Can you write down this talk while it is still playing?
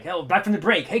Hell, back from the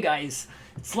break. Hey guys,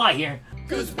 Sly here.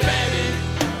 'Cause baby,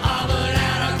 I'm an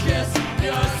anarchist,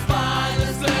 you're a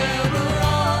spineless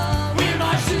liberal. We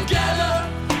march together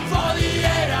for the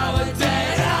 8-hour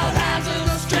day. Held hands in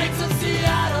the streets of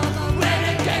Seattle. When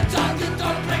it came time to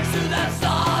throw bricks to that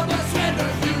Starbucks window,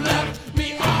 you left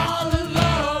me all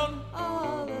alone,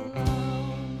 all alone.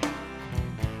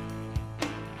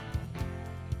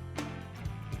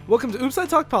 Welcome to Oops, I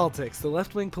Talk Politics, the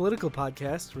left-wing political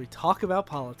podcast where we talk about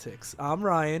politics. I'm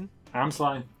Ryan. I'm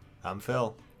Sly. I'm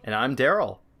Phil. And I'm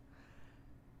Daryl.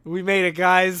 We made it,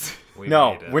 guys.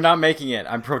 No, we're not making it.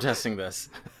 I'm protesting this.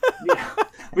 Yeah,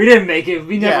 we didn't make it.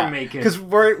 We never make it. Because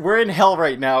we're in hell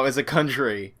right now as a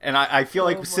country, and I feel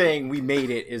like saying we made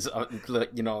it is,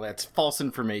 that's false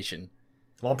information.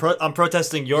 Well, I'm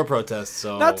protesting your protest,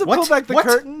 so... Not to pull back the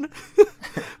curtain,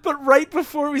 but right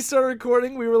before we started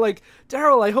recording, we were like,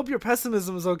 Daryl, I hope your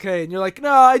pessimism is okay. And you're like,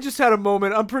 no, I just had a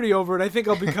moment. I'm pretty over it. I think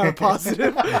I'll be kind of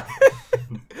positive.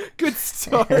 Good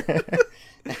start.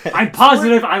 I'm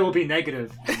positive I will be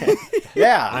negative.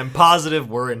 Yeah. I'm positive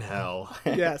we're in hell.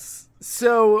 Yes.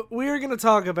 So we're going to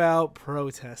talk about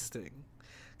protesting.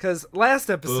 Because last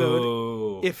episode,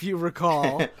 Boo. if you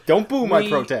recall... Don't boo my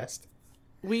protest.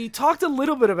 We talked a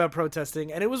little bit about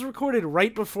protesting, and it was recorded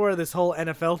right before this whole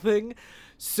NFL thing,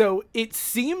 so it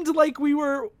seemed like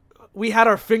we had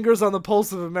our fingers on the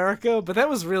pulse of America, but that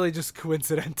was really just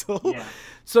coincidental. Yeah.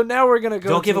 So now we're gonna go.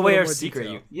 Don't give away our secret,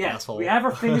 secret, you Yeah, asshole. we have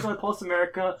our fingers on the pulse of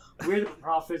America. We're the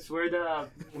prophets. We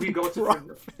go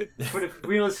to for the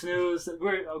realest news.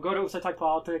 Go to Upside Talk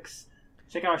Politics.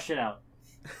 Check our shit out.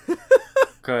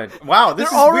 Good. Wow,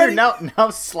 this They're is already- weird. Now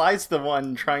Sly's the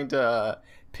one trying to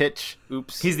pitch.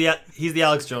 Oops. He's the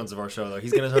Alex Jones of our show, though.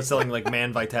 He's gonna start selling like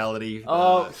Man Vitality.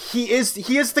 Oh, he is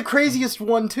the craziest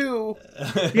one too.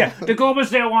 Yeah, the globalists,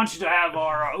 they want you to have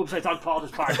our Oops, I Talk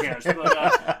Politics podcast,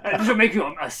 but this will make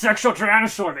you a sexual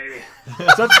tyrannosaur, baby.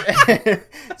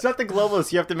 It's not the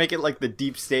globalists. You have to make it like the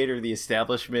deep state or the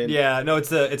establishment. Yeah, no, it's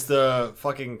the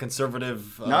fucking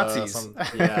conservative Nazis.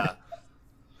 Yeah.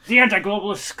 The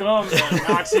anti-globalist scum, the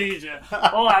Nazis,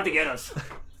 all out to get us.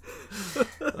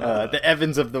 The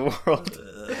Evans of the world.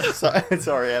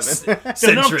 Sorry, Evan.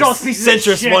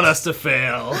 Centrists want us to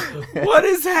fail. What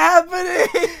is happening?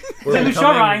 Send the show,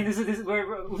 Ryan. This is where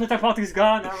Oops, I Talk Politics is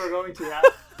gone. Now we're going to that.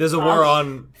 There's a war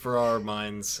on for our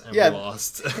minds, and Yeah. we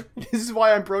lost. This is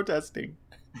why I'm protesting.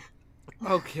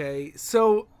 Okay,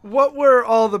 so what were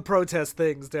all the protest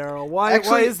things, Daryl? Why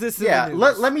is this in the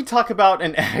news? Let me talk about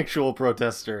an actual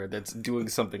protester that's doing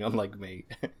something unlike me.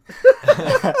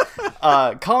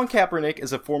 Colin Kaepernick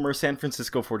is a former San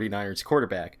Francisco 49ers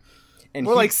quarterback. And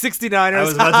We're like 69ers. I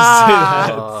was about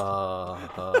to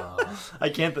say that. I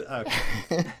can't...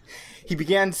 okay. He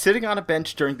began sitting on a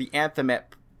bench during the anthem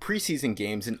at preseason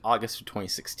games in August of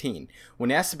 2016. When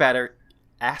asked about it,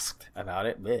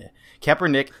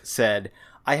 Kaepernick said,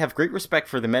 "I have great respect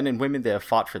for the men and women that have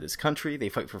fought for this country. They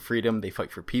fight for freedom, they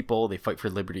fight for people, they fight for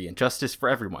liberty and justice for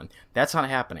everyone. That's not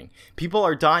happening. People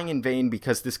are dying in vain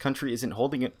because this country isn't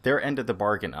holding their end of the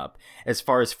bargain up as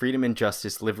far as freedom and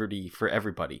justice, liberty for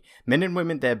everybody. Men and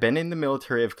women that have been in the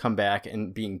military have come back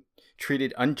and being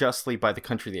treated unjustly by the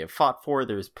country they have fought for.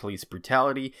 There's police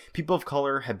brutality. People of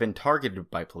color have been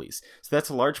targeted by police. So that's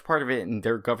a large part of it, and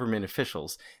they're government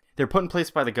officials. They're put in place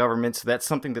by the government, so that's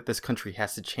something that this country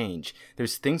has to change.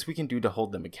 There's things we can do to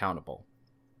hold them accountable."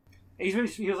 He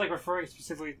was like referring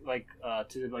specifically to like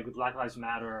the Black Lives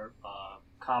Matter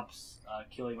cops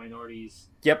killing minorities.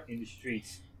 Yep. In the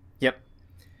streets. Yep.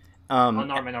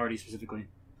 Unarmed minorities specifically.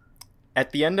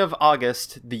 At the end of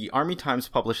August, the Army Times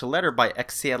published a letter by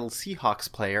ex-Seattle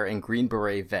Seahawks player and Green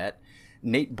Beret vet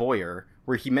Nate Boyer,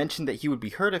 where he mentioned that he would be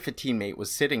hurt if a teammate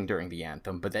was sitting during the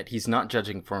anthem, but that he's not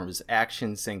judging for his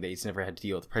actions, saying that he's never had to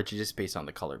deal with prejudice based on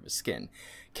the color of his skin.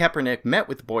 Kaepernick met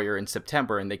with Boyer in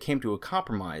September, and they came to a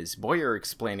compromise, Boyer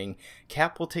explaining,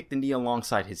 "Cap will take the knee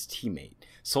alongside his teammate.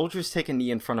 Soldiers take a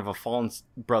knee in front of a fallen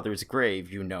brother's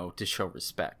grave, to show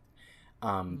respect."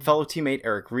 Fellow teammate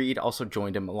Eric Reed also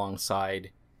joined him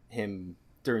alongside him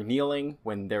during kneeling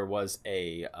when there was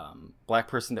a black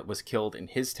person that was killed in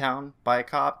his town by a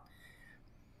cop,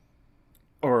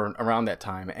 or around that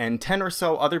time, and 10 or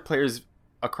so other players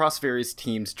across various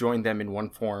teams joined them in one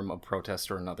form of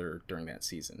protest or another during that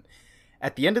season.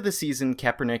 At the end of the season,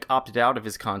 Kaepernick opted out of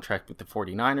his contract with the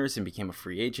 49ers and became a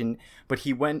free agent, but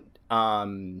he went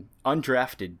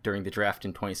undrafted during the draft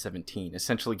in 2017,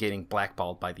 essentially getting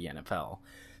blackballed by the NFL.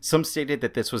 Some stated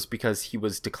that this was because he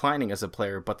was declining as a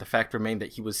player, but the fact remained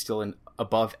that he was still an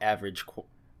above average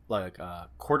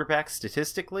quarterback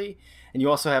statistically, and you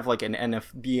also have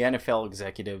the NFL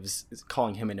executives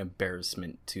calling him an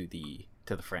embarrassment to the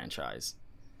franchise.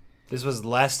 This was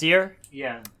last year?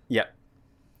 Yeah. Yeah.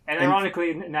 And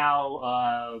ironically,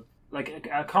 now,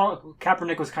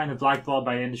 Kaepernick was kind of blackballed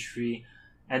by industry,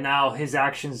 and now his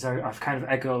actions are kind of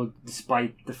echoed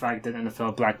despite the fact that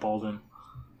NFL blackballed him.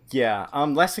 Yeah.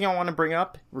 Last thing I want to bring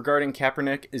up regarding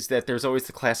Kaepernick is that there's always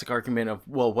the classic argument of,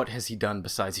 well, what has he done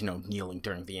besides, kneeling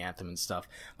during the anthem and stuff?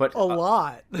 But A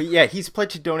lot. But yeah, he's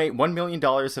pledged to donate $1 million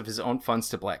of his own funds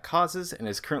to black causes and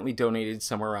has currently donated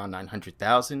somewhere around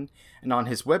 $900,000. And on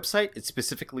his website, it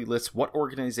specifically lists what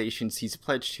organizations he's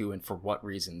pledged to and for what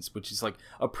reasons, which is like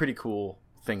a pretty cool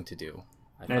thing to do.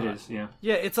 That is, yeah.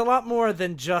 Yeah, it's a lot more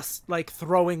than just like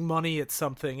throwing money at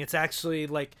something. It's actually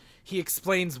like he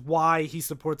explains why he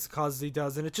supports the causes he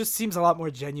does, and it just seems a lot more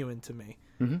genuine to me.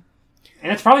 Mm-hmm.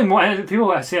 And it's probably more. And people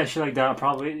that say shit like that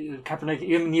probably Kaepernick,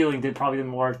 even kneeling, did probably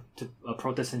more to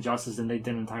protest injustice than they did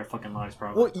in their entire fucking lives.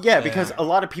 Probably. Well, yeah, because a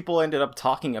lot of people ended up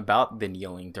talking about the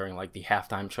kneeling during like the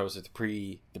halftime shows or the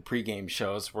pregame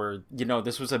shows, where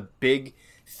this was a big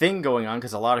thing going on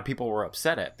because a lot of people were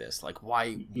upset at this. Like,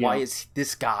 why is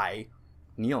this guy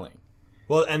kneeling?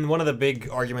 Well, and one of the big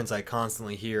arguments I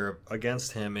constantly hear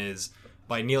against him is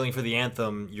by kneeling for the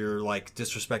anthem, you're like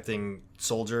disrespecting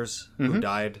soldiers who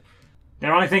died. The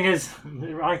ironic thing is,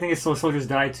 so soldiers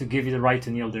died to give you the right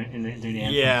to kneel during the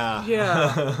anthem.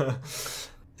 Yeah.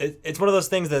 It's one of those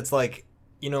things that's like,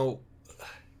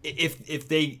 if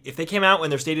they came out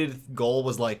and their stated goal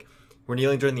was like, we're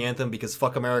kneeling during the anthem because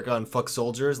fuck America and fuck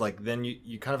soldiers, like then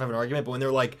you kind of have an argument. But when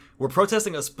they're like, we're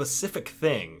protesting a specific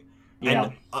thing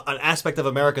and an aspect of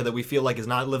America that we feel like is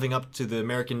not living up to the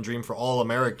American dream for all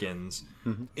Americans,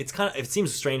 it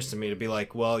seems strange to me to be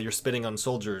like, well, you're spitting on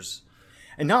soldiers.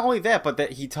 And not only that, but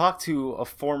that he talked to a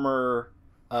former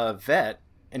vet,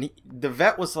 and the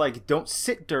vet was like, don't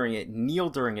sit during it, kneel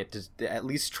during it, to at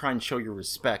least try and show your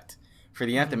respect for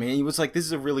the anthem. And he was like, this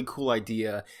is a really cool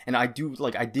idea, and I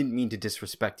didn't mean to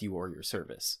disrespect you or your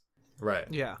service. Right.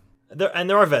 Yeah.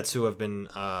 There are vets who have been,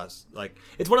 like,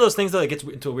 it's one of those things that gets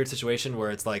into a weird situation where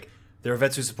it's like, there are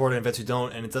vets who support it and vets who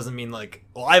don't, and it doesn't mean like,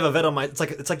 well, I have a vet on my, it's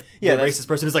like the racist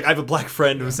person who's like, I have a black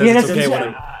friend who says it's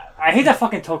okay. I hate that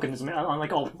fucking tokenism on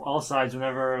like all sides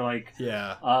whenever like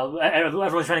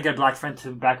everyone's trying to get a black friend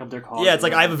to back up their cause. Yeah, it's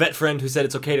like I have a vet friend who said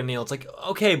it's okay to kneel. It's like,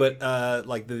 okay, but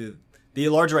like the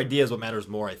larger idea is what matters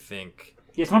more, I think.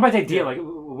 Yeah, it's more about the idea, like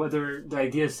whether the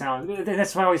ideas sound.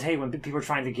 That's why I always hate when people are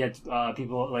trying to get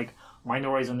people like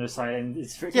minorities on their side, and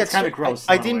it's kind of gross.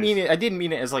 I didn't mean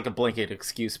it as like a blanket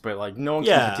excuse, but like no one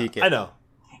can critique it. I know.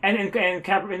 And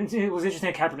it was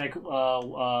interesting that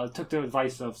Kaepernick took the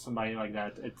advice of somebody like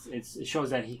that. It shows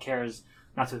that he cares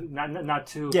not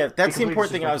to. Yeah, that's the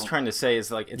important thing I was trying to say is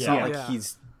like it's not like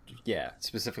he's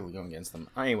specifically going against them.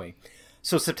 Anyway,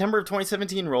 so September of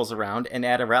 2017 rolls around, and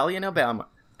at a rally in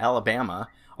Alabama,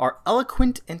 our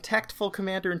eloquent and tactful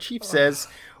commander-in-chief says,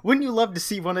 "Wouldn't you love to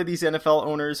see one of these NFL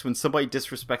owners, when somebody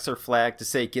disrespects our flag, to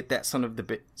say, 'Get that son of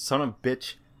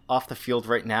bitch off the field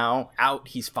right now, out,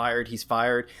 he's fired,'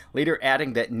 later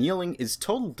adding that kneeling is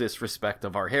total disrespect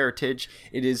of our heritage.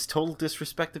 It is total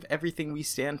disrespect of everything we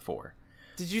stand for."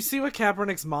 Did you see what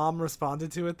Kaepernick's mom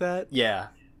responded to with that? Yeah.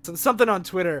 Something on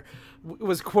Twitter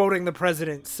was quoting the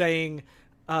president saying,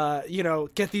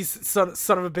 get these son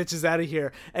of a bitches out of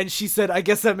here. And she said, "I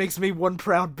guess that makes me one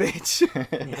proud bitch."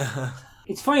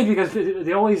 It's funny because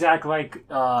they always act like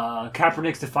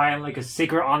Kaepernick's defying like a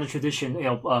sacred honor tradition,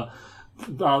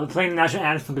 playing the national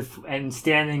anthem and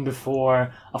standing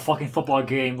before a fucking football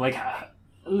game. Like,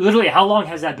 literally, how long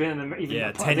has that been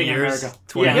in 10 years, America?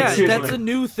 20 Yeah, years. that's a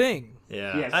new thing.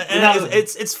 Yeah. And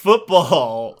it's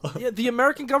football. Yeah, the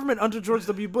American government under George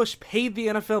W. Bush paid the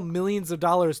NFL millions of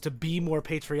dollars to be more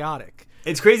patriotic.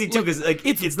 It's crazy too because like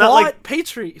it's not like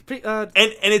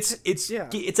and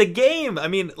it's a game. I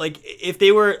mean, like if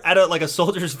they were at a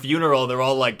soldier's funeral, they're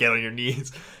all like, get on your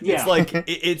knees. Yeah. It's like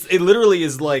it literally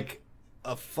is like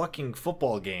a fucking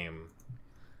football game.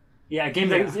 Yeah, a game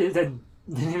that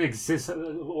didn't exist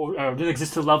or didn't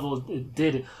exist to the level it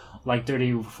did like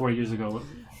 30, 40 years ago.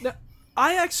 Now,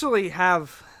 I actually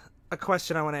have a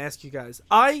question I want to ask you guys.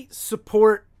 I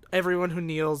support everyone who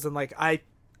kneels, and like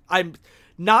I'm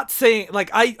not saying like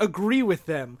I agree with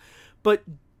them, but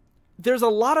there's a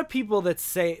lot of people that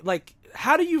say like,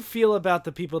 how do you feel about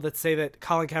the people that say that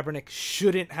Colin Kaepernick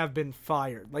shouldn't have been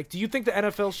fired? Like, do you think the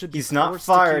NFL should be He's not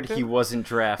fired, he wasn't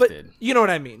drafted. But you know what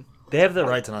I mean? They have the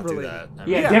right to not do that.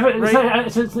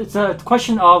 It's a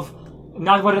question of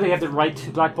not whether they have the right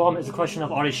to blackball him. It's a question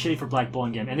of, are they shitty for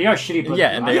blackballing him? And they are shitty, but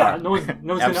they are. No one's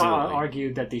going to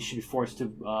argue that they should be forced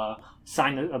to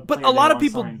sign a But a lot of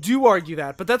people do argue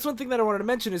that. But that's one thing that I wanted to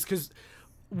mention is because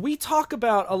we talk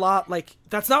about a lot, like,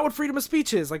 that's not what freedom of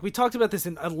speech is. Like, we talked about this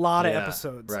in a lot of Yeah,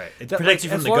 episodes. right. It That, protects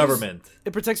like, you as from the long as- government.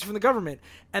 It protects you from the government.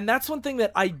 And that's one thing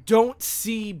that I don't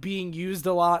see being used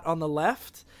a lot on the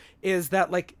left, is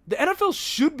that, like, the NFL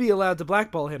should be allowed to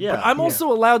blackball him. Yeah. But I'm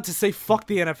also allowed to say fuck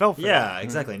the NFL for Yeah, that.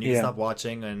 exactly. And you Yeah. can stop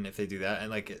watching, and if they do that, and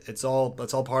like that's all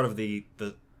part of the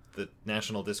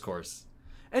national discourse.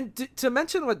 And to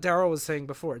mention what Daryl was saying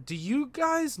before, do you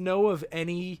guys know of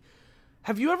any...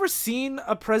 Have you ever seen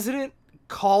a president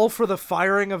call for the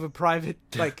firing of a private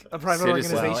Citizen.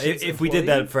 organization? Well, if we did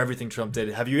that for everything Trump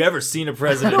did, have you ever seen a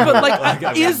president? No, but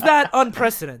like, is that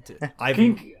unprecedented? I I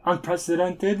think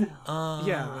unprecedented.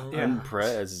 Yeah.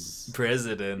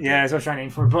 president. Yeah, that's what I'm trying to aim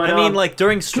for. But I mean, like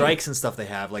during strikes and stuff, they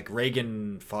have like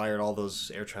Reagan fired all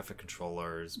those air traffic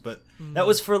controllers, but that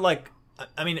was for like.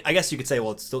 I mean, I guess you could say,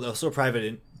 well, it's still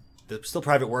private, they're still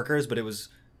private workers, but it was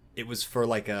for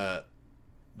like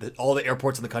all the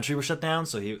airports in the country were shut down,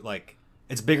 so he like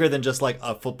it's bigger than just like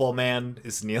a football man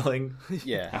is kneeling.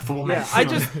 Yeah. Yeah, I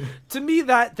just, to me,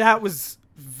 that was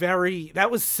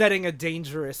setting a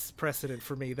dangerous precedent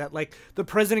for me, that like the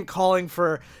president calling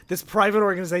for this private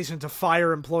organization to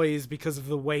fire employees because of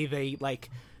the way they like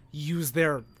use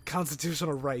their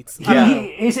constitutional rights. I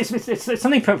mean, it's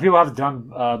something people have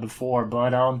done before,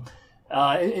 but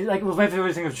like with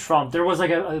everything with Trump, there was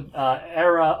like a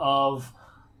era of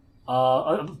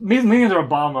maybe under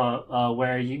Obama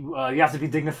where you have to be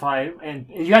dignified, and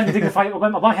you have to be dignified.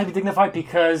 Obama had to be dignified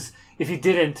because if he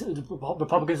didn't, the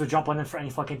Republicans would jump on him for any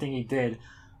fucking thing he did.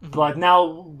 But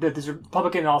now that there's a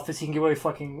Republican in office, he can get away with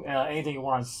fucking anything he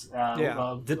wants.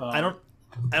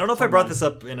 I don't know if I brought this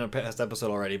up in a past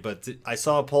episode already, but I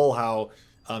saw a poll how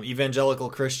evangelical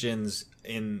Christians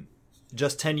in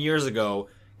just 10 years ago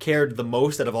cared the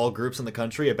most out of all groups in the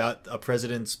country about a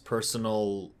president's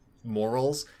personal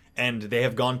morals, and they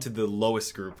have gone to the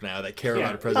lowest group now that care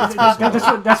about a president's personal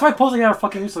morals. That's why polls are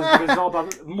fucking useless, because it's all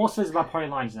about, most of it's about party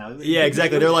lines now. Yeah,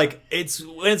 exactly. They're like, it's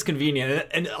when it's convenient,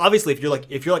 and obviously, if you're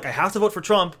like, I have to vote for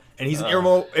Trump, and he's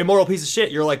an immoral piece of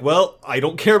shit, you're like, well, I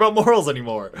don't care about morals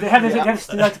anymore. They have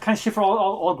that kind of shit for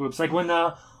all groups. Like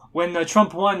when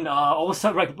Trump won, all of a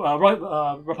sudden,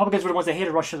 Republicans were the ones that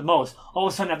hated Russia the most. All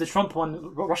of a sudden, after Trump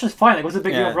won, Russia's fine. Like, what's the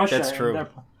big deal with Russia? That's true.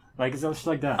 Like, it's just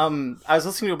like that. I was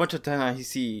listening to a bunch of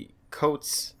Ta-Nehisi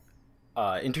Coates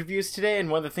interviews today, and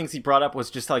one of the things he brought up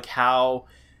was just like how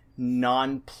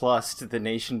nonplussed the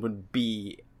nation would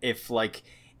be if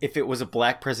it was a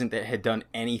black president that had done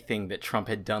anything that Trump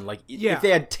had done. Like, if they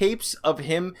had tapes of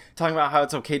him talking about how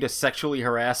it's okay to sexually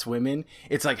harass women,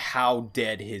 it's like how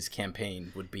dead his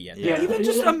campaign would be. Even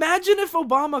just imagine if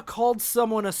Obama called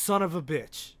someone a son of a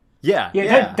bitch.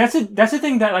 That's the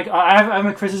thing that, like, I have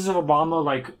a criticism of Obama,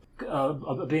 like,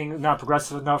 being not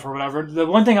progressive enough or whatever. The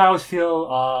one thing I always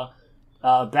feel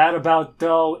bad about,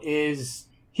 though, is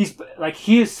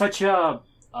he is such a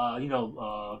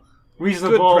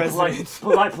reasonable,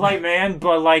 polite man,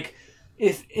 but like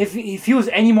if he was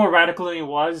any more radical than he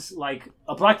was, like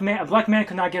a black man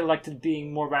could not get elected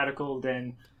being more radical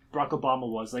than Barack Obama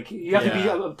was. Like, you have to be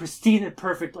a pristine and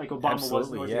perfect like Obama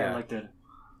was in order to get elected.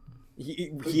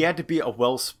 He had to be a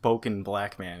well-spoken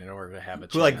black man in order to have a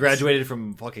chance. Who like graduated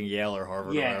from fucking Yale or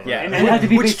Harvard or whatever. And it had to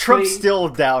be which Trump still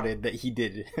doubted that he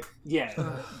did. Yeah.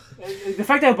 The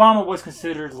fact that Obama was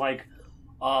considered like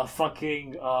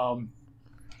fucking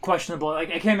questionable. Like,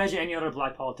 I can't imagine any other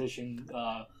black politician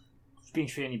being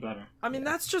treated any better. I mean,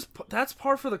 that's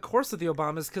par for the course of the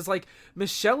Obamas, because like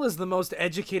Michelle is the most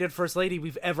educated first lady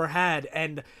we've ever had,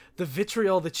 and the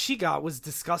vitriol that she got was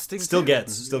disgusting. Still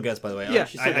gets, by the way. Yeah,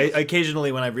 I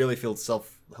occasionally, when I really feel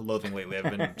self-loathing lately, I've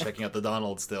been checking out the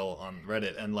Donald still on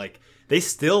Reddit, and like they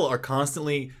still are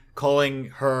constantly calling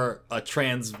her a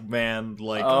trans man,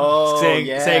 like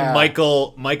saying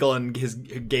Michael and his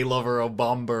gay lover a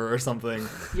bomber or something.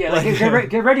 Yeah, like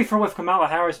get ready for if Kamala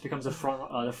Harris becomes the front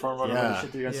runner. Yeah.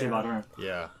 Shit that you're gonna say about her.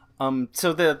 Yeah.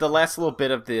 So the last little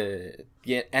bit of the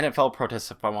NFL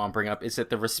protests, if I want to bring up, is that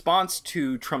the response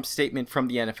to Trump's statement from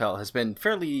the NFL has been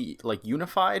fairly like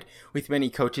unified, with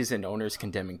many coaches and owners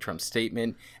condemning Trump's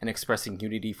statement and expressing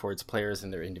unity for its players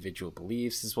and their individual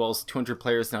beliefs, as well as 200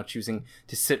 players now choosing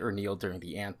to sit or kneel during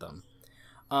the anthem.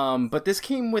 But this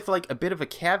came with like a bit of a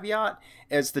caveat,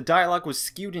 as the dialogue was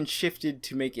skewed and shifted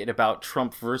to make it about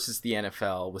Trump versus the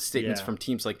NFL, with statements from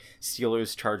teams like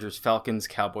Steelers, Chargers, Falcons,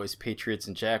 Cowboys, Patriots,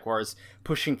 and Jaguars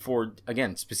pushing for,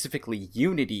 again, specifically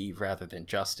unity rather than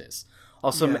justice.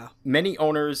 Also, many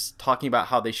owners talking about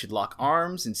how they should lock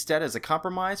arms instead as a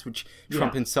compromise, which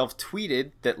Trump himself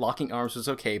tweeted that locking arms was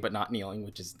okay, but not kneeling,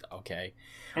 which is okay.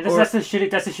 And that's the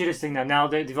shittest thing now. Now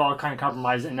they've all kind of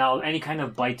compromised, and now any kind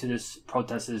of bite to this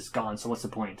protest is gone. So what's the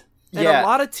point? And a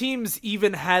lot of teams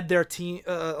even had their team.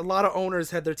 A lot of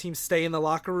owners had their team stay in the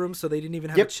locker room, so they didn't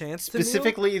even have a chance to kneel.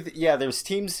 Specifically, there's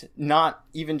teams not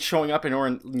even showing up in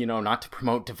order, not to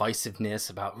promote divisiveness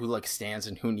about who stands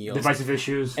and who kneels. Divisive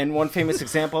issues. And one famous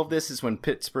example of this is when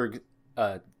Pittsburgh,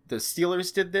 the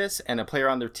Steelers did this, and a player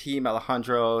on their team,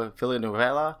 Alejandro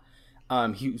Villanueva,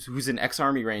 who's an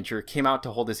ex-Army Ranger, came out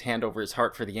to hold his hand over his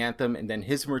heart for the anthem, and then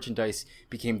his merchandise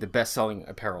became the best-selling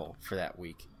apparel for that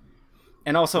week.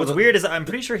 And also, what's weird is I'm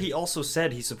pretty sure he also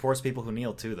said he supports people who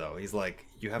kneel too. Though he's like,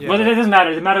 you have. Well, it doesn't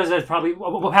matter. It matters that probably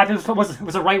what happened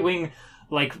was a right wing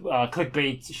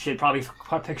clickbait shit. Probably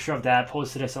a picture of that,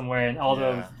 posted it somewhere, and all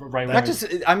the right wing. Not just,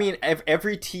 I mean,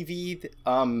 every TV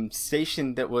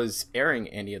station that was airing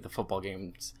any of the football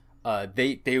games,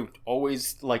 they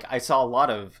always I saw a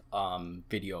lot of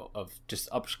video of just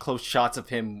up close shots of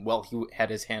him while he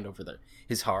had his hand over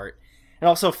his heart. And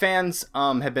also, fans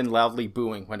have been loudly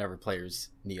booing whenever players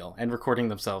kneel and recording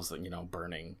themselves,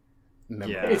 burning.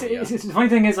 It's the funny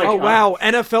thing is, oh wow,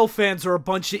 NFL fans are a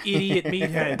bunch of idiot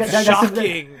meatheads.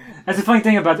 Shocking. That's the funny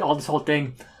thing about all this whole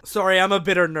thing. Sorry, I'm a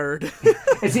bitter nerd.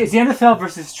 it's the NFL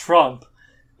versus Trump,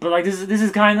 but this is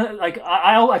kind of I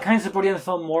kind of support the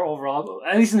NFL more overall.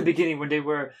 At least in the beginning when they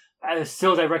were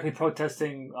still directly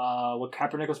protesting what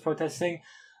Kaepernick was protesting.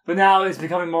 But now it's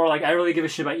becoming more I really give a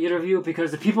shit about either of you,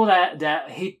 because the people that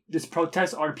hate this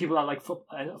protest are the people that like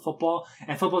football,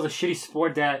 and football is a shitty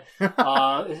sport that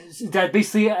that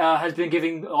basically has been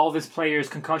giving all of its players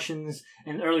concussions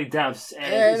and early deaths.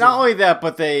 And not only that,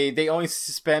 but they only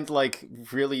suspend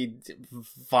really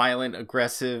violent,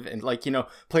 aggressive, and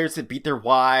players that beat their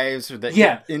wives or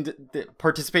that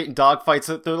participate in dogfights.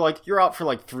 So they're you're out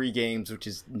for 3 games, which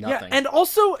is nothing. Yeah, and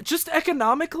also just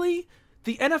economically,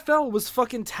 the NFL was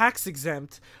fucking tax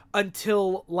exempt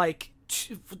until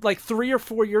 3 or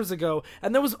 4 years ago,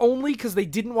 and that was only because they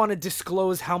didn't want to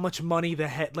disclose how much money the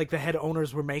head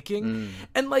owners were making,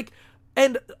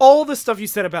 and all the stuff you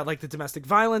said about the domestic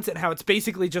violence and how it's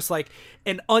basically just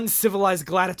an uncivilized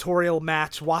gladiatorial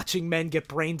match watching men get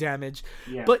brain damage.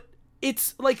 Yeah. But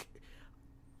it's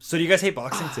So do you guys hate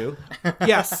boxing too?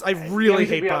 Yes, I really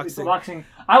hate boxing.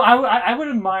 I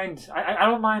wouldn't mind. I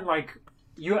don't mind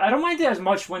I don't mind it as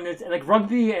much when it's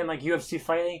rugby and UFC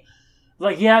fighting.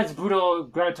 It's brutal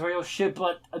gladiatorial shit,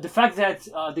 but the fact that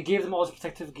they gave them all this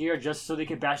protective gear just so they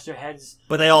could bash their heads.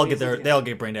 But they all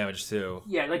get brain damage too.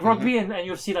 Yeah, rugby and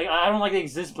UFC, I don't they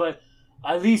exist, but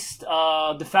at least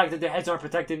the fact that their heads aren't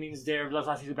protected means they're less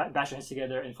likely to bash their heads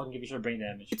together and fucking give each other brain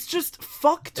damage. It's just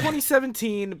fuck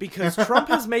 2017 because Trump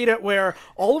has made it where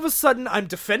all of a sudden I'm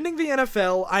defending the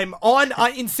NFL, I'm on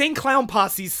Insane Clown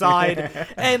Posse's side,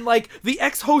 and the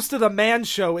ex-host of the Man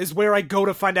Show is where I go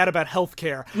to find out about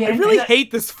healthcare. Yeah, I really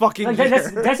hate this fucking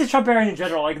year. That's the Trump era in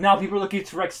general. Now people are looking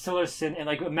to Rex Tillerson and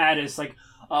Mattis,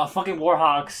 fucking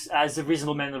Warhawks as the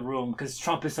reasonable man in the room because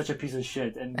Trump is such a piece of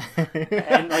shit, and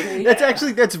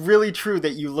that's really true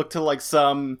that you look to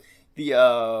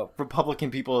the Republican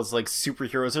people as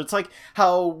superheroes. Or it's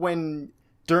how when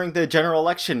during the general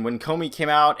election when Comey came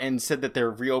out and said that they're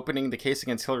reopening the case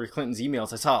against Hillary Clinton's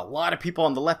emails, I saw a lot of people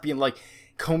on the left being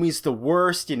Comey's the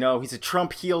worst, he's a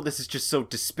Trump heel, this is just so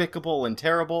despicable and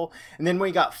terrible. And then when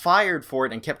he got fired for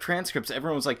it and kept transcripts,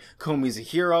 everyone was Comey's a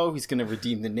hero, he's going to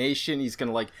redeem the nation, he's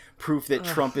going to prove that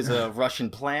Trump is a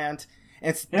Russian plant.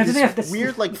 And it's this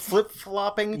weird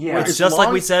flip-flopping. Yeah. It's just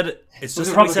like we said. It's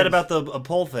just like we said about the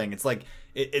poll thing. It's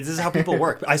this is how people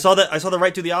work. I saw the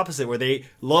right to the opposite where they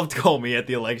loved Comey at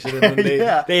the election and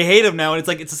then they hate him now, and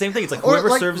it's the same thing. It's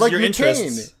whoever serves your McCain.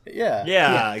 Interests.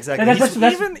 Yeah,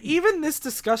 exactly. Even this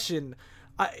discussion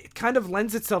kind of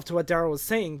lends itself to what Daryl was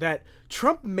saying, that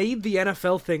Trump made the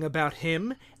NFL thing about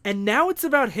him, and now it's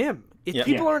about him.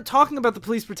 People aren't talking about the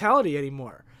police brutality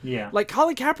anymore. Yeah,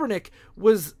 Colin Kaepernick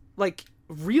was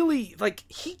really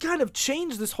he kind of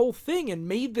changed this whole thing and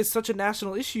made this such a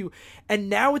national issue, and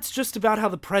now it's just about how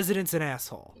the president's an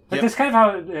asshole. That's kind of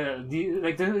how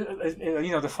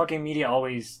the fucking media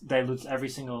always dilutes every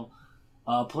single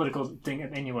political thing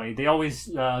anyway. They always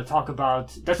talk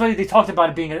about, that's why they talked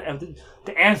about it being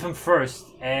the anthem first,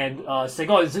 and saying,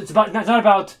 it's not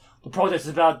about the protest,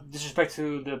 it's about disrespect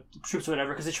to the troops or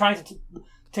whatever, because they're trying to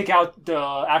take out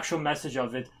the actual message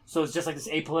of it, so it's just this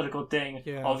apolitical thing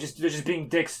of they're just being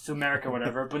dicks to America or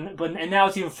whatever. But now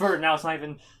it's even further. Now it's not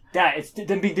even that. It's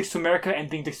them being dicks to America and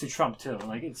being dicks to Trump too.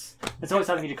 It's always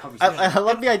how the media covers. I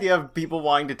love the idea of people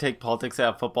wanting to take politics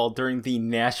out of football during the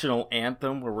national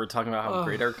anthem, where we're talking about how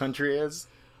great our country is.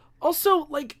 Also,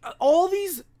 like, all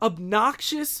these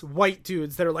obnoxious white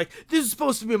dudes that are like, this is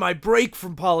supposed to be my break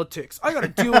from politics. I gotta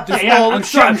deal with this all the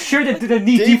time. I'm sure that they're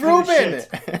knee deep in this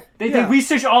shit. They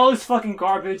research all this fucking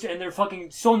garbage, and they're fucking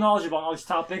so knowledgeable on all these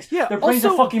topics. Yeah, their brains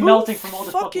also, are fucking melting from all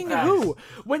this fucking facts. who?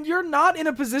 When you're not in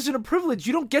a position of privilege,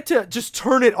 you don't get to just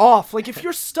turn it off. Like, if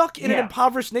you're stuck in an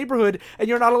impoverished neighborhood and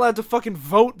you're not allowed to fucking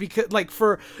vote because, like,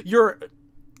 for your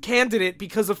candidate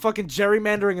because of fucking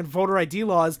gerrymandering and voter ID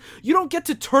laws, you don't get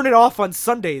to turn it off on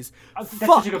Sundays.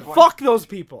 Fuck those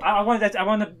people. I want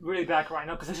to really back right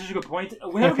now because that's such a good point.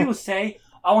 Whenever people say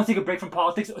I want to take a break from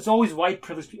politics, it's always white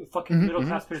privileged people, fucking middle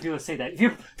class privileged people that say that.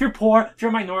 If you're poor, if you're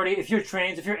a minority, if you're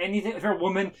trans, if you're anything, if you're a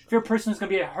woman, if you're a person who's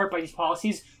gonna be hurt by these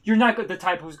policies, you're not the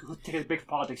type who take a break from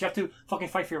politics. You have to fucking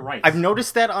fight for your rights. I've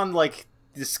noticed that on like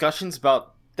discussions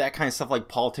about that kind of stuff, like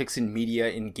politics in media,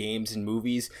 in games, in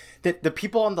movies, that the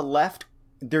people on the left,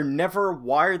 they're never,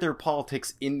 why are there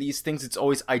politics in these things? It's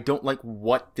always, I don't like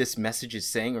what this message is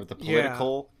saying, or the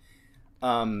political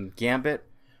gambit.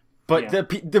 But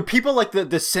the people, like the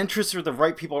centrists or the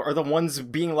right people, are the ones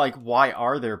being like, why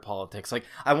are there politics? Like,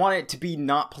 I want it to be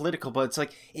not political, but it's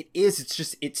like, it is. It's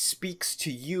just, it speaks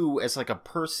to you as like a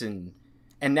person.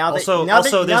 And now there's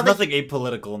nothing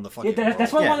apolitical in the fucking world.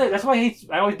 That's why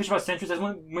I always bitch about centrists. That's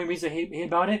one of the reasons I hate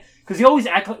about it. Because they always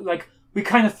act like we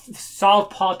kind of solved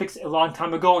politics a long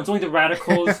time ago, and it's only the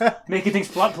radicals making things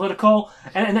political.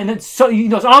 And so, you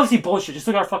know, it's obviously bullshit. Just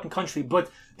look at our fucking country.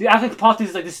 But the act like politics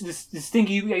is like this thing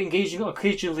you engage in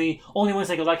occasionally, only when it's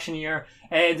like election year,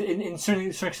 and in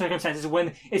certain circumstances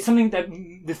when it's something that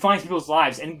defines people's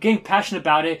lives. And getting passionate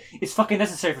about it is fucking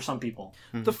necessary for some people.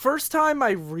 The first time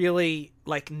I really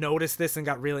like noticed this and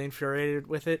got really infuriated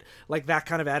with it, like that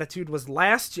kind of attitude, was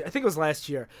last year. I think it was last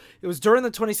year. It was during the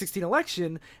 2016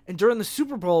 election and during the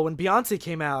Super Bowl when Beyonce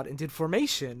came out and did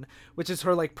Formation, which is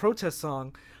her like protest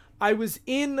song. I was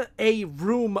in a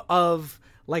room of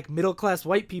like middle-class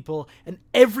white people, and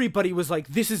everybody was like,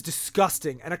 this is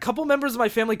disgusting. And a couple members of my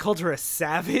family called her a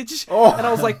savage. And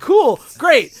I was like, cool,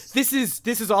 great, this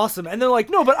is awesome. And they're like,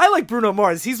 no, but I like Bruno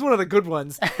Mars, he's one of the good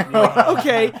ones.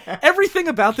 Okay, everything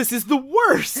about this is the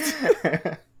worst.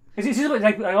 It's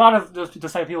like a lot of those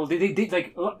type of people, they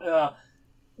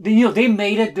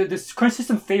made it, the current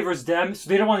system favors them, so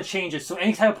they don't want to change it. So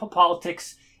any type of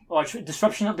politics or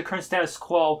disruption of the current status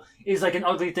quo is like an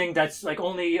ugly thing that's like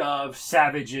only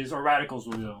savages or radicals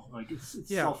will do. Like it's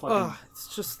so fucking.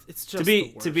 It's just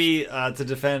to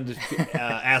defend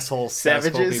asshole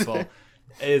savages people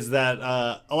is that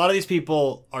a lot of these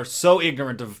people are so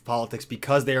ignorant of politics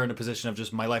because they are in a position of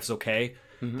just my life's okay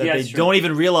that they don't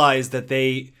even realize that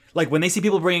they, like, when they see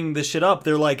people bringing this shit up,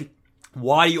 they're like,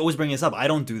 why do you always bring this up? I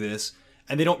don't do this.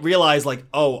 And they don't realize, like,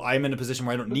 oh, I'm in a position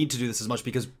where I don't need to do this as much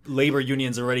because labor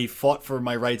unions already fought for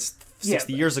my rights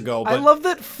 60 years ago. But I love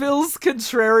that Phil's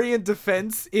contrarian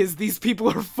defense is these people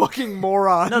are fucking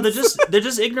morons. No, they're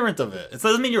just ignorant of it. It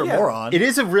doesn't mean you're a moron. It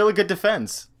is a really good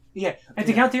defense. Yeah, and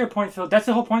to counter your point, Phil, that's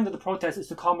the whole point of the protest, is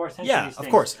to call more attention to these things.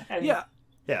 Of course. And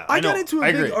I got into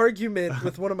a big argument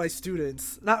with one of my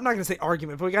students. I'm not going to say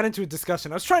argument, but we got into a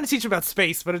discussion. I was trying to teach him about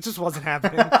space, but it just wasn't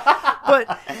happening.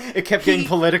 But it kept getting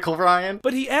political, Ryan.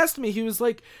 But he asked me, he was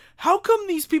like, how come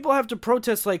these people have to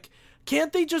protest? Like,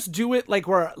 can't they just do it like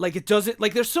where, like, it doesn't,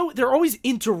 like, they're always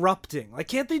interrupting. Like,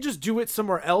 can't they just do it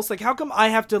somewhere else? Like, how come I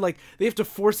have to, like, they have to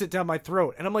force it down my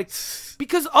throat? And I'm like,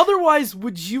 because otherwise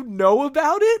would you know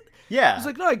about it? Yeah. He's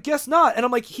like, no, I guess not. And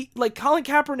I'm like, Colin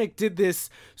Kaepernick did this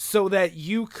so that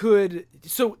he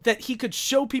could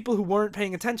show people who weren't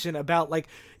paying attention about, like,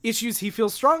 issues he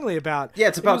feels strongly about. Yeah,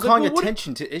 it's about calling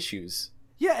attention to issues.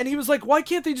 Yeah, and he was like, why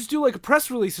can't they just do, like, a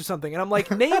press release or something? And I'm like,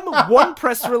 name one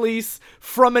press release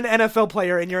from an NFL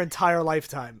player in your entire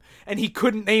lifetime. And he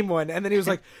couldn't name one. And then he was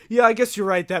like, yeah, I guess you're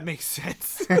right. That makes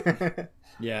sense.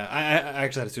 Yeah, I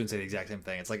actually had a student say the exact same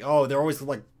thing. It's like, oh, they're always,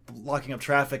 like, blocking up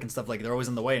traffic and stuff, like they're always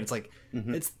in the way, and it's like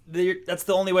that's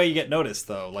the only way you get noticed,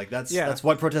 though. Like that's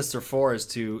what protests are for, is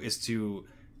to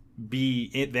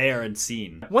be there and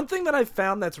seen. One thing that I've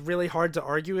found that's really hard to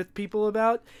argue with people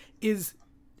about is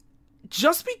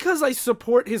just because I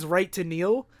support his right to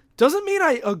kneel doesn't mean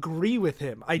I agree with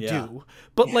him. I do,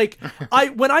 but like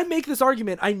when I make this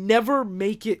argument, I never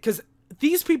make it because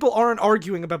these people aren't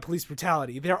arguing about police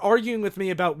brutality. They're arguing with me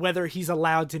about whether he's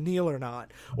allowed to kneel or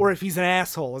not, or if he's an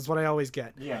asshole, is what I always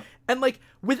get. Yeah. And, like,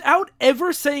 without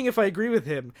ever saying if I agree with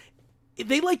him,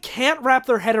 they, like, can't wrap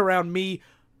their head around me,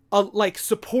 like,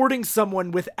 supporting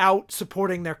someone without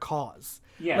supporting their cause.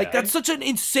 Yeah. Like, that's such an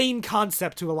insane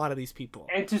concept to a lot of these people.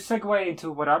 And to segue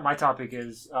into what my topic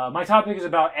is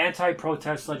about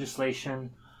anti-protest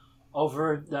legislation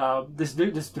over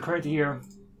the current year.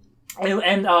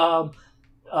 And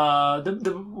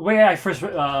the way I first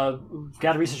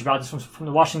got research about this was from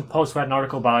the Washington Post, who had an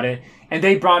article about it, and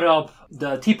they brought up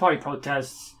the Tea Party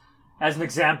protests as an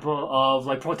example of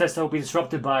like protests that will be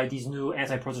disrupted by these new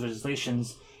anti-protest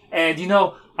legislations. And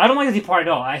I don't like the Tea Party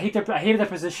at all. I hated their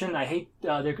position. I hate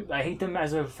them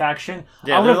as a faction.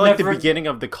 Yeah, they're like the beginning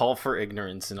of the call for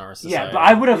ignorance in our society. Yeah, but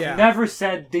I would have never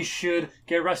said they should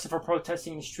get arrested for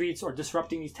protesting in the streets or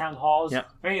disrupting these town halls or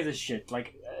any of this shit.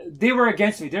 Like, they were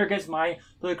against me. They're against my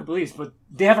political beliefs, but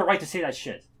they have a right to say that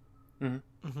shit.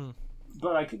 Mm-hmm. Mm-hmm.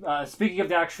 But like, speaking of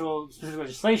the actual specific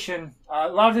legislation, a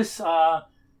lot of this,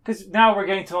 because now we're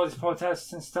getting to all these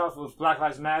protests and stuff with Black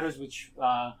Lives Matters, which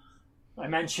I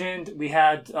mentioned. We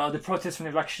had the protests from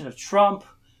the election of Trump,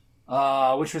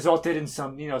 which resulted in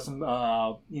some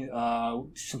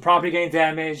property getting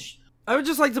damaged. I would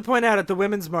just like to point out at the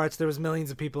Women's March there was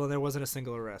millions of people and there wasn't a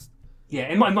single arrest. Yeah,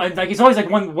 and like it's always like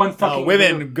one fucking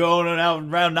women going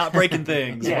around not breaking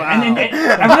things. Yeah, wow.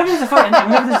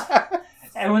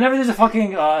 and whenever there's a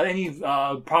fucking any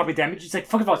property damage, it's like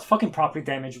fucking property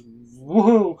damage.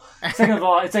 Woohoo! Second of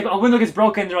all, it's like a window gets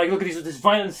broken. They're like, look at this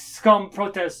violent scum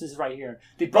protest is right here.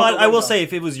 But I will say,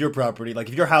 if it was your property, like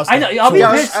if your house, I know I'll be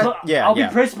pissed. I'll be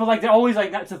pissed, but like they're always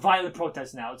like, it's a violent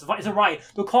protest now. It's a riot.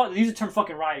 They use the term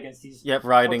fucking riot against these. Yep,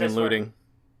 rioting and looting.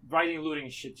 Rioting and looting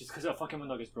and shit, just because a fucking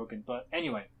window gets broken. But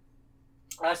anyway,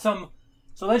 so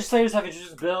legislators have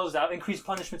introduced bills that increase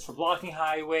punishments for blocking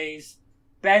highways,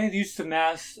 banning the use of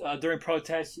masks during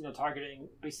protests, targeting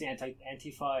basically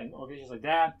Antifa and organizations like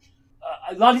that.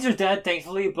 A lot of these are dead,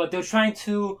 thankfully, but they're trying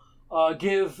to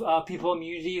give people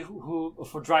immunity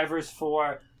for drivers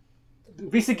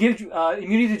basically give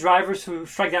immunity to drivers who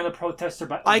strike down the protester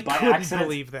by couldn't accident.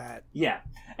 Believe that. Yeah,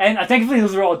 and thankfully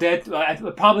those are all dead.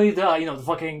 Probably the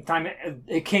fucking time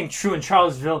it came true in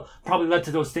Charlottesville probably led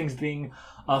to those things being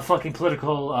fucking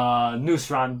political noose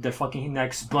around their fucking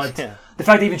necks. But the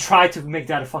fact they even tried to make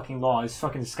that a fucking law is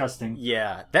fucking disgusting.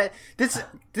 Yeah, this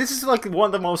is like one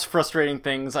of the most frustrating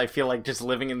things I feel like just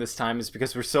living in this time is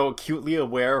because we're so acutely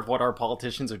aware of what our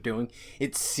politicians are doing.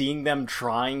 It's seeing them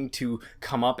trying to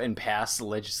come up and pass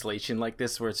legislation like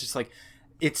this where it's just like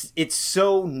it's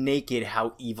so naked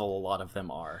how evil a lot of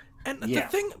them are. And the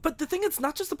thing, it's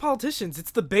not just the politicians;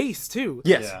 it's the base too.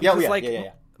 Yes,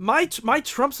 yeah. My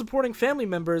Trump supporting family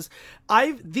members,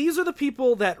 these are the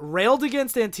people that railed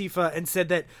against Antifa and said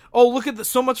that, oh, look at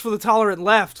so much for the tolerant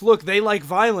left. Look, they like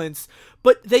violence.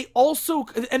 But they also,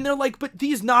 and they're like, but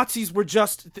these Nazis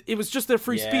it was just their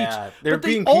free speech. They're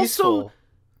being peaceful.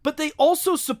 But they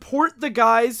also support the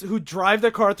guys who drive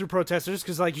their car through protesters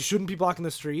because, like, you shouldn't be blocking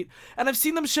the street. And I've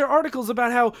seen them share articles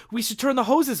about how we should turn the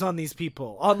hoses on these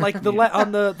people on, like,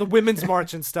 on the Women's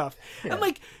March and stuff. Yeah. And,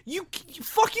 like,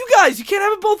 fuck you guys. You can't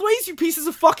have it both ways, you pieces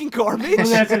of fucking garbage.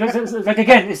 Like,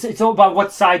 again, it's all about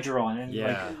what side you're on. And,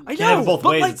 yeah. Like, you can't have it both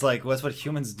ways. Like, it's like, what's what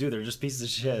humans do? They're just pieces of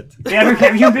shit. Yeah,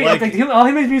 all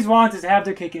human beings want is to have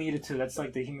their cake and eat it, too. That's,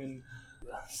 like, the human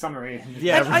summary.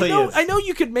 Yeah, I know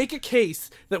you could make a case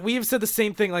that we have said the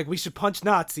same thing, like we should punch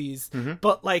Nazis,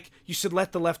 but like you should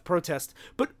let the left protest.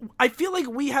 But I feel like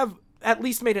we have at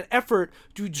least made an effort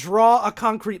to draw a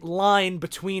concrete line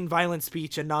between violent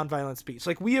speech and non-violent speech.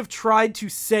 Like we have tried to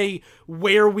say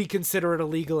where we consider it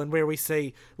illegal and where we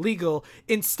say legal,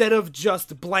 instead of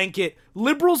just blanket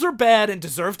liberals are bad and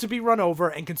deserve to be run over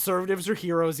and conservatives are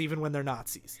heroes even when they're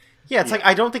Nazis. Yeah, it's like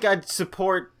I don't think I'd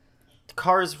support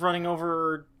cars running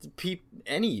over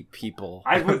any people.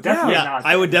 I would definitely not.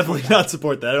 I would definitely not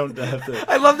support that. I don't have to.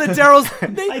 I love that Daryl's.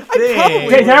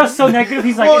 Daryl's so negative.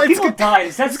 He's like, if people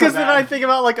died, that's because then I think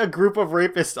about like a group of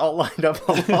rapists all lined up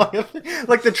along,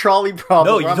 like the trolley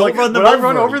problem. No, you don't run them over. I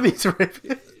run over these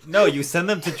rapists. No, you send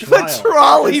them to trial. The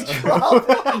trolley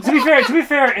problem. To be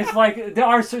fair, it's like there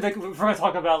are like if we're gonna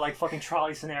talk about like fucking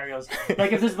trolley scenarios.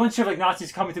 Like if there's a bunch of like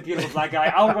Nazis coming to beautiful black guy,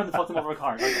 I'll run the fuck them over a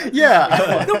car. Like,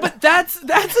 no, but that's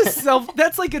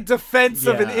like a defense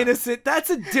of an innocent. That's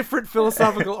a different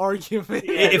philosophical argument.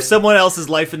 If someone else's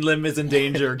life and limb is in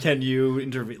danger, can you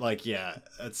intervene? Like,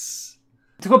 that's.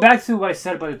 To go back to what I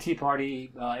said about the Tea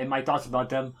Party and my thoughts about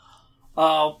them.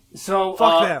 Fuck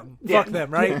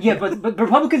them, right? Yeah, but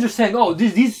Republicans are saying, oh,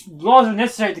 these laws are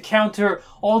necessary to counter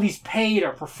all these paid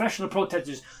or professional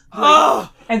protesters.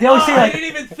 And they always say like, I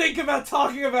didn't even think about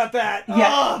talking about that.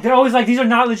 Yeah, they're always like, these are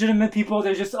not legitimate people.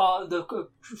 They're just the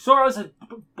Soros had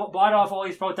bought off all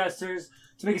these protesters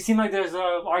to make it seem like there's an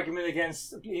argument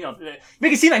against,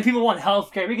 make it seem like people want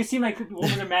healthcare. Make it seem like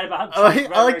women are mad about. I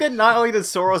like that not only does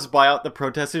Soros buy out the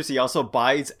protesters, he also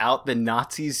buys out the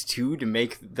Nazis too to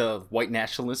make the white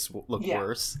nationalists look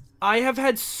worse. I have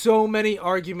had so many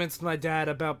arguments with my dad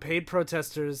about paid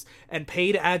protesters and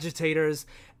paid agitators,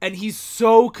 and he's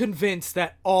so convinced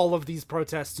that all of these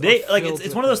protests are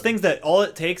it's one of those things that all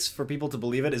it takes for people to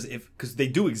believe it is because they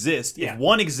do exist. Yeah. If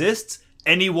one exists,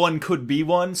 anyone could be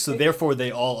one, so therefore they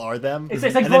all are them. It's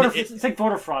like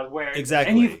voter fraud, where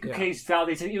any case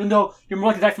validates it, even though you're more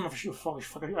likely to die from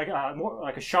more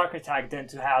like a shark attack than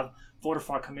to have voter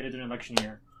fraud committed in an election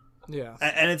year. Yeah.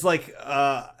 And it's like,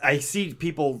 I see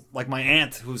people like my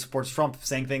aunt who supports Trump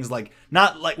saying things like,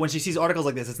 not like when she sees articles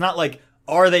like this, it's not like,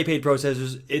 are they paid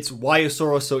protesters? It's why is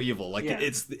Soros so evil? Like,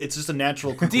 it's just a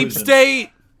natural conclusion. Deep state!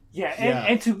 Yeah,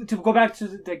 and to go back to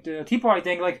the Tea Party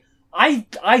thing, like, I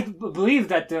believe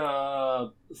that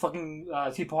the fucking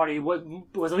Tea Party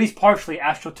was at least partially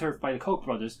astroturfed by the Koch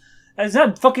brothers. That does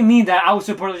not fucking mean that I would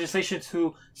support legislation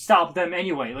to stop them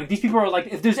anyway. Like, these people are like,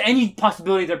 if there's any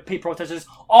possibility they're paid protesters,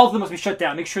 all of them must be shut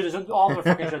down. Make sure all of them are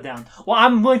fucking shut down. Well,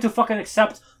 I'm willing to fucking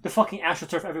accept the fucking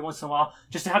astroturf every once in a while,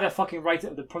 just to have that fucking right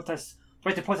to protest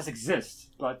exist.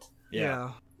 But,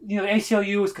 yeah. The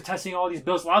ACLU is contesting all these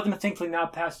bills. A lot of them have thankfully now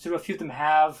passed through. A few of them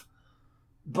have.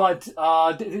 But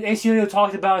the ACLU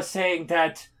talked about saying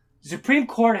that the Supreme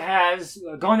Court has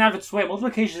gone out of its way on multiple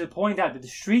occasions to point out that the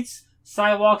streets,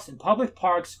 sidewalks, and public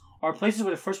parks are places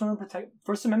where the First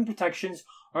Amendment protections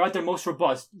are at their most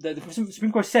robust. The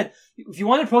Supreme Court said, if you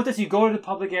want to protest, you go to the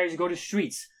public areas, you go to the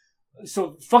streets.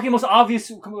 So, fucking most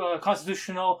obvious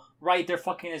constitutional right there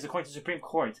fucking is according to the Supreme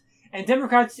Court. And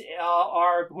Democrats who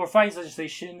are fighting this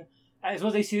legislation, as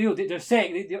well as ACLU, they're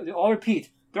saying, they all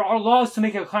repeat, there are laws to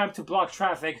make it a crime to block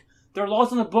traffic. There are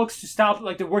laws on the books to stop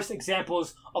like the worst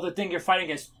examples of the thing you're fighting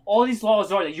against. All these laws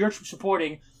that you're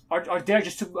supporting are there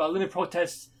just to limit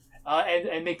protests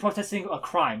and make protesting a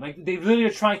crime. Like, they literally are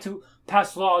trying to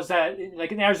pass laws that,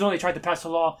 like in Arizona, they tried to pass a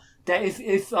law that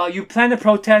if you plan a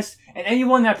protest and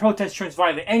anyone that protests turns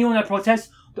violent, anyone that protests,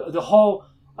 the whole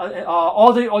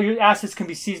all your assets can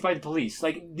be seized by the police.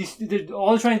 Like,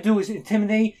 all they're trying to do is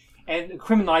intimidate and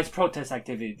criminalize protest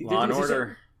activity. Law and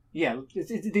order.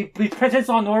 They pretend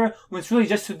law and order when it's really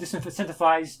just to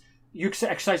disincentivize you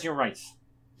exercising your rights.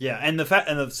 Yeah, and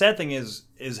the sad thing is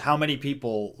how many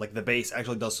people, like the base,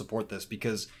 actually does support this,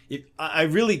 because I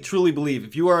really truly believe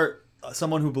if you are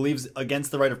someone who believes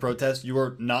against the right of protest, you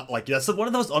are not, like, that's one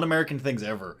of the most un-American things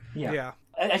ever. Yeah.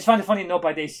 I just found a funny note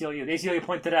by the ACLU. The ACLU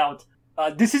pointed out,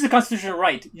 this is a constitutional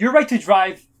right. Your right to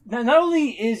drive, not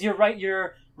only is your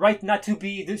right not to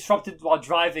be disrupted while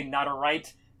driving not a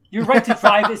right, your right to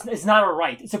drive is not a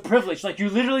right. It's a privilege. Like,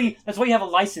 that's why you have a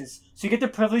license. So you get the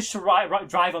privilege to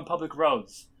drive on public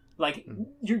roads. Like,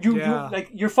 you have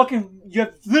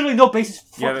literally no basis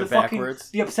to fucking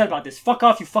be upset about this. Fuck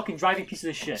off, you fucking driving piece of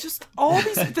this shit. Just all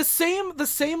these, the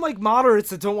same like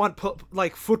moderates that don't want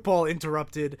like football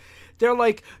interrupted. They're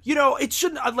like, it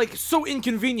shouldn't, like, so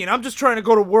inconvenient. I'm just trying to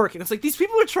go to work. And it's like, these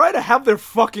people are trying to have their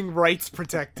fucking rights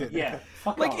protected. Yeah.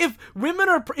 Fuck like, off.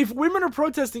 if women are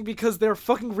protesting because their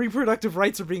fucking reproductive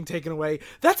rights are being taken away,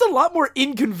 that's a lot more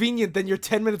inconvenient than you're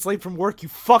 10 minutes late from work, you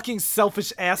fucking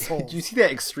selfish asshole. Did you see that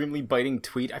extremely biting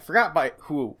tweet? I forgot by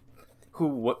who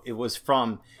it was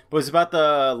from, but it was about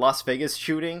the Las Vegas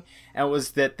shooting, and it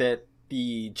was that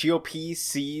the GOP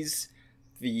sees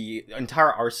the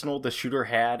entire arsenal the shooter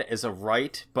had as a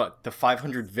right, but the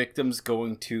 500 victims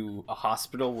going to a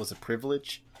hospital was a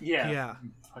privilege. Yeah.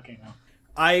 Okay, no.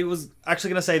 I was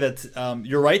actually going to say that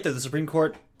you're right that the Supreme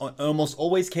Court in almost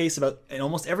every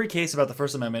case about the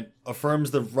First Amendment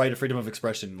affirms the right of freedom of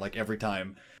expression, like, every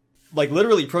time. Like,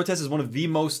 literally, protest is one of the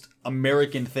most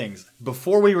American things.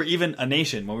 Before we were even a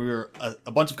nation, when we were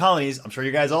a bunch of colonies, I'm sure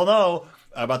you guys all know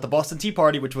about the Boston Tea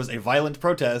Party, which was a violent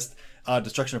protest,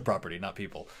 destruction of property, not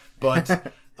people. But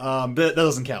that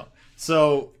doesn't count.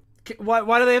 So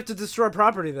why do they have to destroy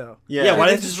property, though? Yeah, why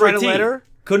do they have to destroy write a tea? letter?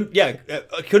 Couldn't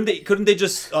they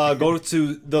just go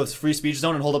to the free speech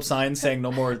zone and hold up signs saying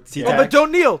no more tea tax? But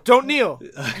don't kneel.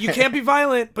 You can't be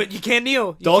violent, but you can't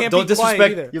kneel. You can't don't be quiet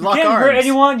disrespect. either. You can't hurt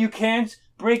anyone. You can't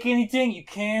break anything. You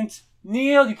can't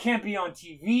kneel. You can't be on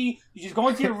TV. You just go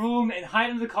into your room and hide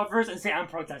under the covers and say, I'm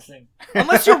protesting.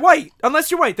 Unless you're white, then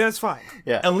it's fine.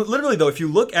 Yeah. And literally, though, if you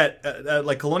look at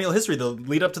like colonial history, the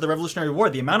lead up to the Revolutionary War,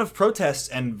 the amount of protests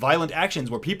and violent actions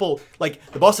where people, like,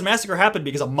 the Boston Massacre happened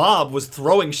because a mob was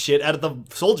throwing shit at the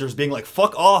soldiers, being like,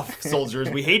 "Fuck off, soldiers,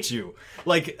 we hate you."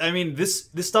 Like, I mean, this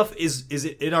stuff is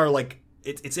in our, like,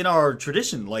 it's in our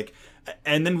tradition. Like,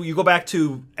 and then you go back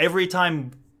to every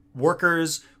time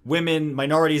workers, women,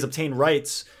 minorities obtain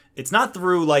rights, it's not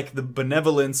through like the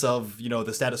benevolence of, you know,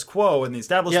 the status quo and the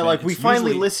establishment. Yeah, like we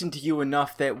finally usually... listened to you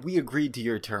enough that we agreed to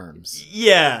your terms.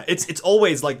 Yeah, it's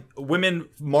always like women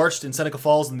marched in Seneca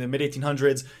Falls in the mid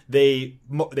 1800s. They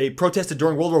protested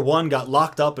during World War I, got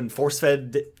locked up and force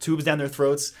fed tubes down their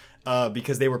throats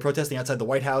because they were protesting outside the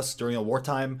White House during a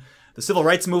wartime. The civil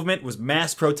rights movement was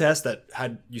mass protest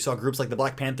you saw groups like the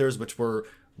Black Panthers, which were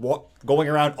going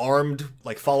around armed,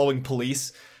 like following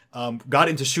police. Got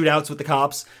into shootouts with the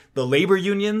cops. The labor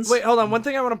unions. Wait, hold on. One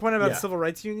thing I want to point out about Yeah. the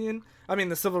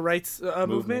civil rights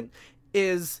movement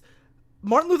is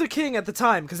Martin Luther King at the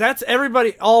time, because that's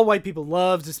all white people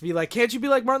love just to be like, can't you be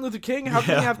like Martin Luther King? How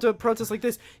can you have to protest like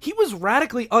this? He was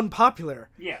radically unpopular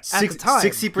at the time.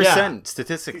 60%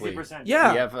 statistically. 60%.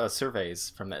 Yeah. We have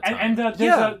surveys from that time. And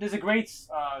there's a great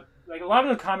like a lot of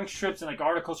the comic strips and like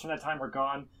articles from that time are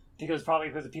gone because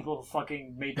the people who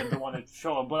fucking made them don't want to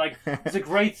show them. But like there's a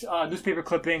great newspaper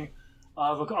clipping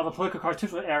of a political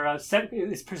cartoon era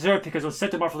is preserved because it was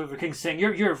sent to Martin Luther King saying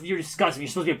you're disgusting, you're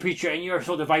supposed to be a preacher and you're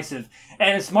so divisive.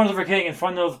 And it's Martin Luther King in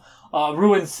front of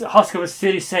ruins husk of a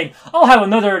city saying, I'll have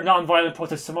another non-violent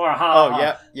protest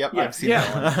tomorrow. Yep, I've seen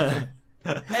that one.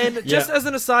 And just as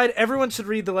an aside, everyone should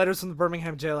read the letters from the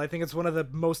Birmingham jail. I think it's one of the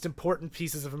most important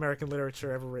pieces of American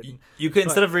literature ever written. You could,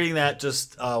 instead of reading that,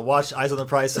 just watch Eyes on the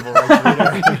Prize Civil Rights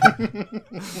Reader.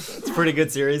 It's a pretty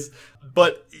good series.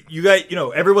 But you guys, you know,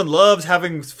 everyone loves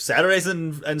having Saturdays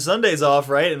and Sundays off,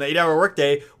 right? And the 8-hour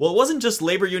workday. Well, it wasn't just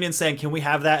labor unions saying, "Can we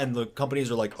have that?" And the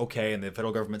companies are like, "Okay," and the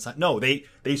federal government signed. No, they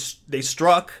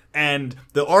struck, and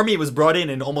the army was brought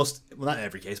in almost, well, not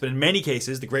every case, but in many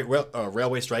cases, the Great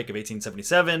Railway Strike of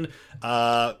 1877,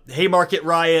 Haymarket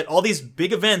Riot, all these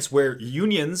big events where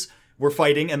unions were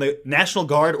fighting and the National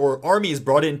Guard or army is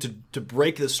brought in to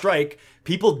break the strike.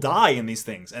 People die in these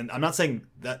things. And I'm not saying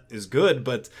that is good,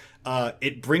 but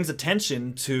it brings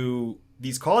attention to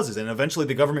these causes. And eventually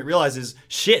the government realizes,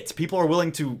 shit, people are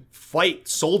willing to fight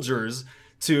soldiers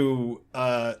to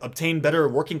obtain better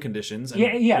working conditions. And,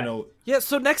 you know, Yeah,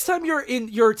 so next time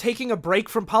you're taking a break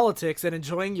from politics and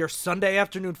enjoying your Sunday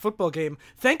afternoon football game,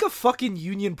 thank a fucking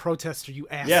union protester, you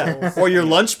assholes. or your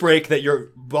lunch break that your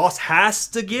boss has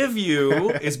to give you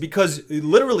is because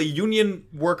literally union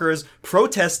workers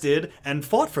protested and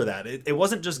fought for that. It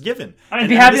wasn't just given. And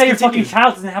be happy that your fucking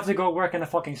child doesn't have to go work in a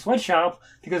fucking sweatshop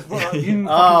because union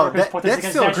fucking workers protest that's against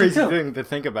still a that shit crazy too. thing to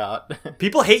think about.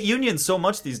 People hate unions so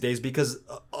much these days because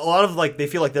a lot of they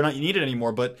feel like they're not needed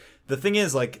anymore, but the thing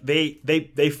is,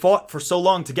 they fought for so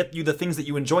long to get you the things that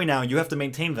you enjoy now. You have to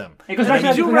maintain them. Because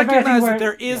I do recognize that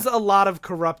there is a lot of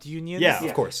corrupt unions. Yeah,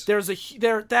 of course.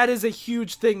 That is a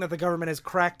huge thing that the government has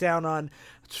cracked down on.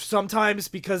 Sometimes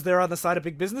because they're on the side of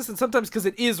big business, and sometimes because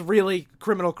it is really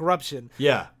criminal corruption.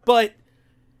 Yeah, but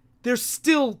there's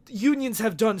still unions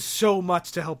have done so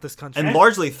much to help this country, and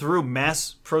largely through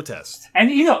mass protest. And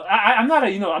I'm not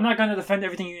going to defend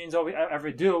everything unions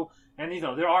ever do. And,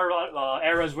 there are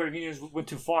eras where unions went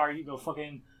too far.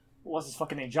 Fucking, what's his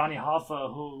fucking name? Johnny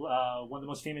Hoffa, who, one of the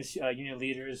most famous union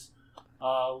leaders,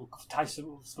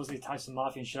 supposedly ties to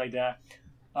mafia and shit like that.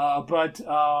 But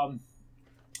I'm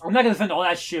not going to defend all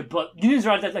that shit, but unions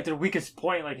are at, their weakest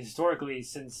point, historically,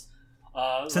 since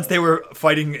they were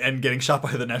fighting and getting shot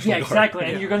by the National Guard. Yeah, exactly.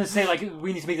 And you're going to say,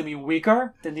 we need to make them even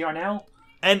weaker than they are now?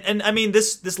 And I mean,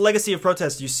 this legacy of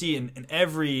protest you see in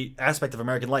every aspect of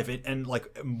American life. And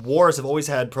wars have always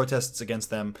had protests against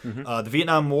them. Mm-hmm. The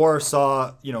Vietnam War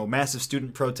saw, massive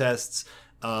student protests.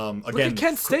 Again, look at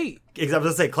Kent State. I was going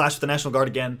to say, clash with the National Guard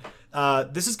again.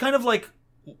 This is kind of like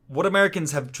what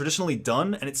Americans have traditionally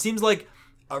done. And it seems like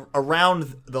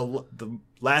around the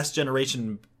last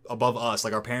generation above us,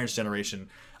 like our parents' generation,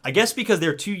 I guess because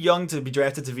they're too young to be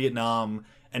drafted to Vietnam.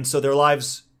 And so their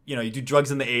lives... you do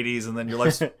drugs in the 80s and then your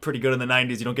life's pretty good in the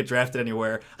 90s. You don't get drafted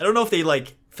anywhere. I don't know if they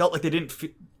felt like they didn't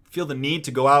feel the need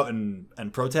to go out and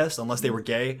protest unless they were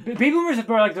gay. Baby boomers they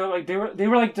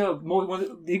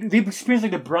experienced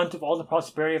the brunt of all the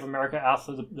prosperity of America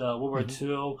after the World War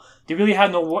II. They really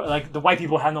had no war. The white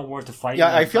people had no war to fight.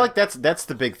 Yeah, I feel like that's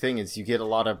the big thing is you get a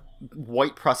lot of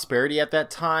white prosperity at that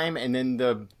time, and then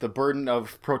the burden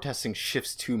of protesting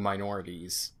shifts to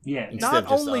minorities. Yeah,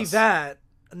 not only that.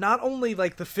 Not only the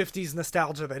 50s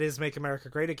nostalgia that is Make America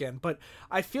Great Again, but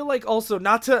I feel like also,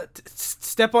 not to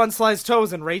step on Sly's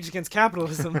toes and rage against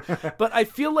capitalism, but I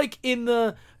feel like in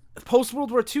the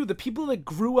post-World War II, the people that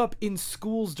grew up in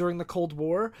schools during the Cold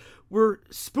War were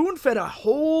spoon-fed a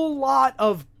whole lot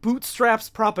of bootstraps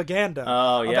propaganda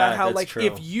about how true.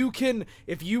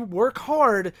 if you work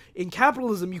hard in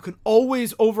capitalism, you can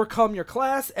always overcome your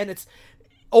class, and it's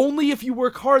only if you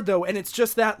work hard though, and it's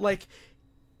just that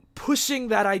pushing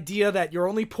that idea that you're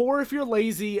only poor if you're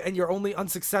lazy and you're only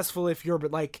unsuccessful if you're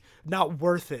like not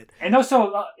worth it. And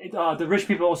also, the rich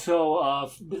people also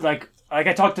like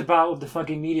I talked about with the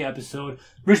fucking media episode.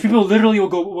 Rich people literally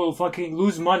will fucking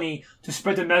lose money to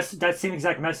spread that same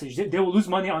exact message. They will lose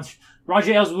money on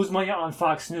Roger Ailes will lose money on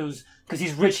Fox News because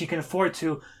he's rich. He can afford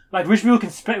to. Like rich people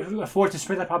can afford to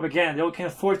spread that propaganda. They can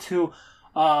afford to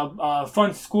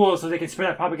fund schools so they can spread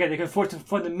that propaganda. They can afford to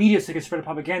fund the media so they can spread the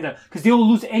propaganda. Because they will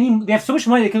lose they have so much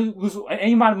money, they can lose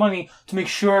any amount of money to make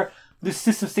sure the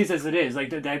system stays as it is. Like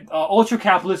that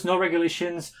ultra-capitalist, no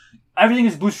regulations, everything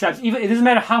is bootstraps. Even it doesn't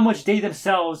matter how much they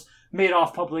themselves made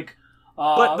off public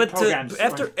programs.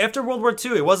 After World War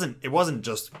II, it wasn't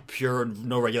just pure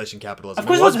no regulation capitalism. Of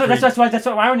course, it was. That's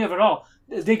the irony of it all.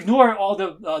 They ignore all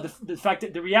the fact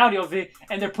that the reality of it,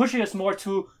 and they're pushing us more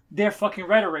to their fucking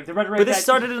rhetoric. The rhetoric. But this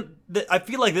started I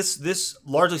feel like this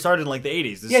largely started in like the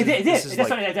 80s. It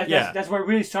did. That's where it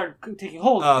really started taking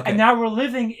hold. Oh, okay. And now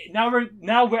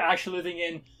we're actually living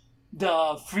in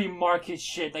the free market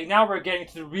shit. Like now we're getting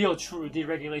to the real true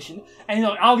deregulation. And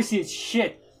obviously it's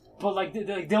shit. But like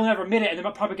they'll never admit it, and the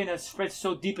propaganda spreads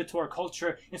so deep into our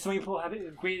culture, and so many people have it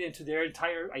ingrained into their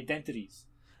entire identities.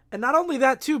 And not only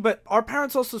that too, but our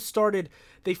parents also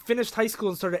they finished high school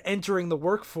and started entering the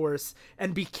workforce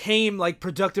and became like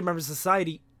productive members of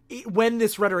society when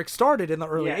this rhetoric started in the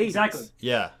early 80s. Exactly.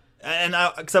 Yeah. And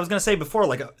because I was going to say before,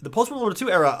 like the post-World War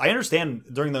II era, I understand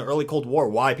during the early Cold War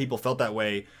why people felt that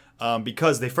way.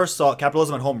 Because they first saw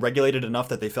capitalism at home regulated enough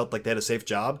that they felt like they had a safe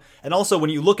job, and also when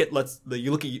you look at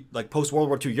like post World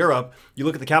War II Europe, you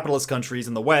look at the capitalist countries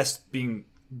in the West being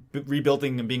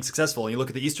rebuilding and being successful, and you look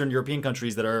at the Eastern European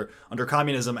countries that are under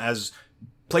communism as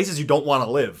places you don't want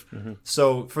to live. Mm-hmm.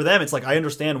 So for them, it's like I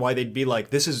understand why they'd be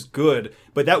like, this is good,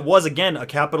 but that was again a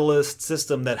capitalist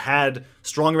system that had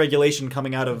strong regulation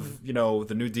coming out of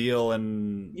the New Deal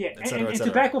and et cetera, et and cetera.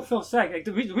 to back what Phil said, like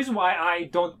the reason why I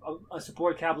don't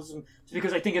support capitalism is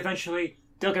because I think eventually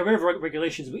they'll get rid of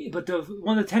regulations. But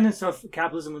one of the tenets of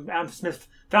capitalism, when Adam Smith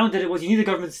founded it, was you need the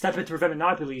government to step in to prevent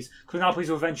monopolies, because monopolies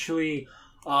will eventually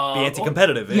be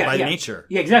anti-competitive by nature.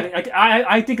 Yeah, exactly. Like,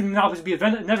 I think monopolies will be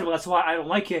inevitable. That's why I don't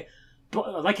like it.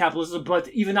 Like capitalism, but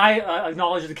even I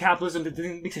acknowledge that capitalism that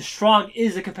makes it strong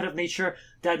is the competitive nature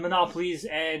that monopolies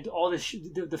and all this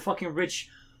the fucking rich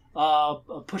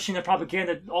pushing their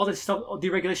propaganda, all this stuff,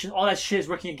 deregulation, all that shit is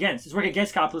working against. It's working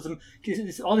against capitalism.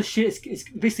 All this shit is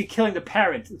basically killing the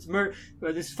parent.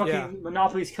 This fucking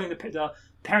monopoly is killing the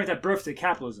parent that birthed the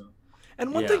capitalism.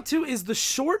 And one thing, too, is the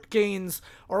short gains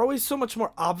are always so much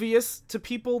more obvious to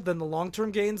people than the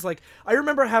long-term gains. Like, I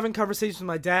remember having conversations with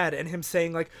my dad and him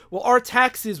saying, like, well, our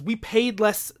taxes, we paid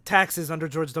less taxes under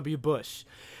George W. Bush.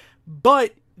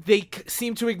 But they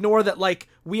seem to ignore that, like,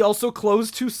 we also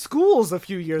closed 2 schools a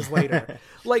few years later.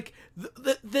 Like,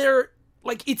 they're...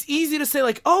 Like, it's easy to say,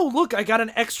 like, oh, look, I got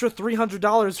an extra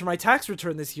 $300 for my tax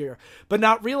return this year. But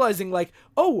not realizing, like,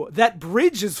 oh, that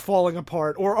bridge is falling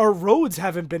apart or our roads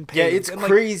haven't been paved. Yeah, it's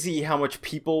crazy how much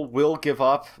people will give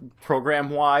up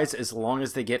program-wise as long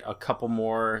as they get a couple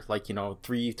more,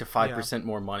 3 to 5%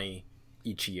 more money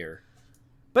each year.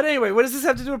 But anyway, what does this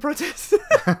have to do with protests?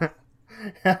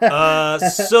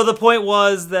 So the point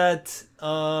was that,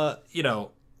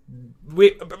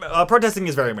 protesting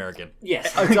is very American.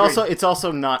 Yes, it's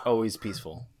also not always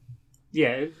peaceful.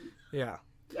 Yeah.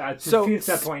 So to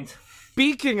that point.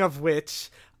 Speaking of which,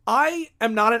 I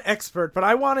am not an expert, but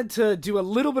I wanted to do a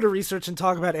little bit of research and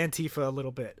talk about Antifa a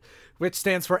little bit, which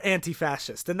stands for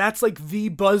anti-fascist, and that's like the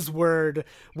buzzword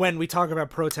when we talk about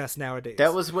protests nowadays.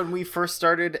 That was when we first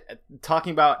started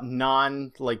talking about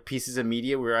pieces of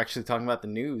media. We were actually talking about the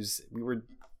news. We were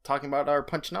talking about our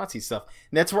punch Nazi stuff.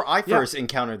 And that's where I first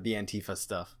encountered the Antifa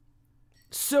stuff.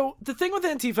 So the thing with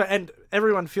Antifa, and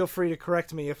everyone feel free to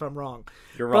correct me if I'm wrong.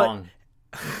 You're wrong.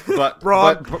 But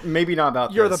wrong. But maybe not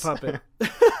about You're this. the puppet.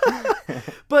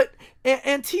 But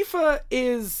Antifa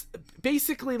is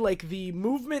basically like the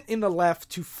movement in the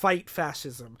left to fight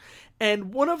fascism.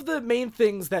 And one of the main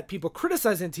things that people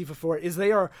criticize Antifa for is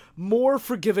they are more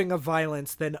forgiving of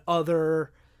violence than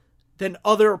other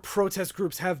protest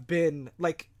groups have been,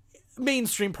 like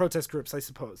mainstream protest groups, I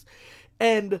suppose.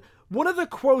 And one of the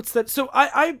quotes so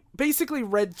I basically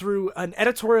read through an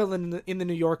editorial in the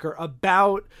New Yorker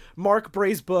about Mark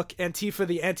Bray's book, Antifa,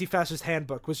 the Anti-Fascist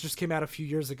Handbook, which just came out a few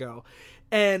years ago.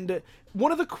 And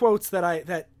one of the quotes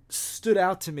that stood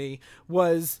out to me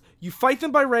was, you fight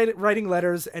them by writing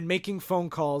letters and making phone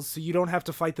calls so you don't have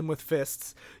to fight them with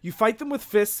fists. You fight them with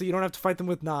fists so you don't have to fight them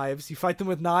with knives. You fight them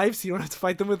with knives so you don't have to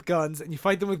fight them with guns. And you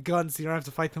fight them with guns so you don't have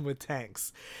to fight them with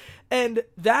tanks. And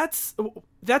that's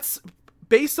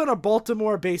based on a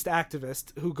Baltimore-based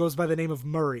activist who goes by the name of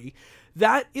Murray.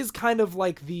 That is kind of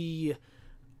like the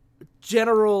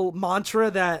general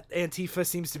mantra that Antifa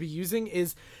seems to be using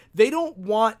is they don't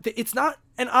want, it's not,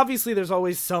 and obviously there's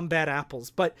always some bad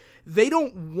apples, but they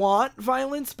don't want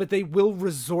violence, but they will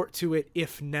resort to it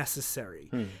if necessary.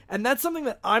 And that's something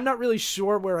that I'm not really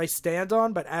sure where I stand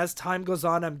on, but as time goes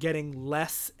on, I'm getting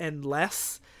less and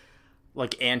less.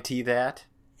 Like Antifa.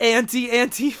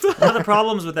 Antifa. One of the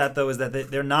problems with that, though, is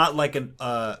that they're not like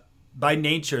by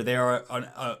nature, they are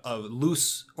a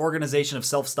loose organization of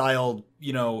self-styled,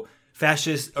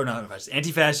 fascist, or not fascist,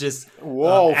 anti-fascist,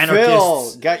 Whoa,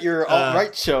 anarchists. Phil, got your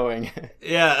alt-right showing.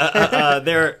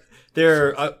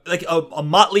 They're like a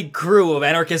motley crew of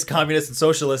anarchists, communists, and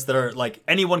socialists that are like,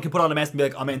 anyone can put on a mask and be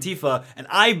like, I'm Antifa, and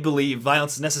I believe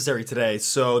violence is necessary today,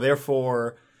 so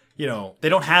therefore, they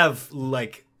don't have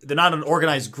like, they're not an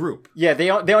organized group. Yeah, they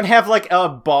don't have like a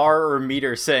bar or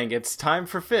meter saying it's time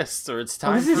for fists or it's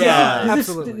time for...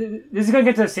 Absolutely. This is going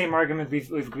to get to the same argument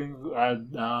we've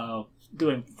been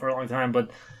doing for a long time, but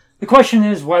the question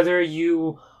is whether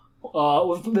you,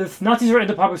 if Nazis are in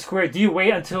the public square, do you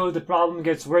wait until the problem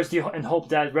gets worse and hope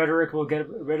that rhetoric will get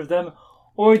rid of them,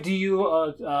 or do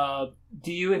you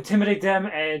intimidate them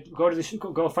and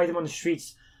go fight them on the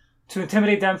streets to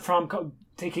intimidate them from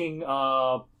taking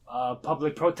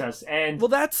public protests? And well,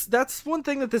 that's one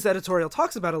thing that this editorial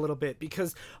talks about a little bit,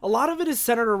 because a lot of it is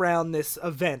centered around this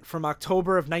event from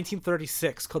October of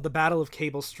 1936 called the Battle of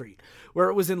Cable Street, where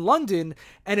it was in London,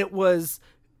 and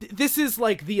this is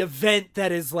like the event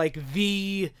that is like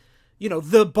the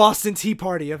Boston Tea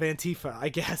Party of Antifa, I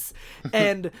guess.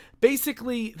 And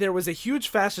basically, there was a huge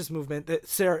fascist movement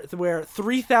where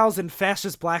 3,000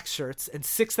 fascist black shirts and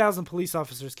 6,000 police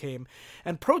officers came,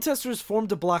 and protesters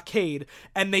formed a blockade,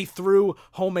 and they threw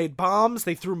homemade bombs,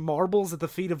 they threw marbles at the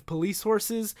feet of police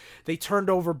horses, they turned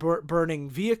over burning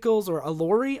vehicles, or a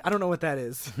lorry. I don't know what that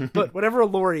is, but whatever a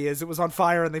lorry is, it was on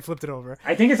fire and they flipped it over.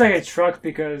 I think it's like a truck,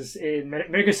 because in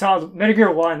Metal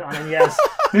Gear 1 on NES,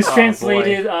 this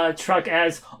translated truck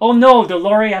as, oh no, the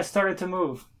lorry has started to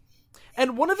move.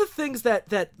 And one of the things that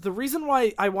the reason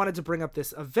why I wanted to bring up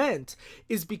this event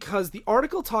is because the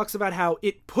article talks about how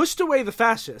it pushed away the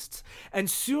fascists, and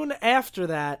soon after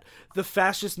that, the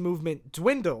fascist movement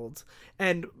dwindled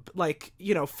and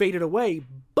faded away.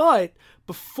 But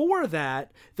before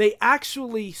that, they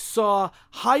actually saw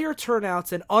higher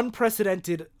turnouts and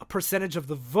unprecedented percentage of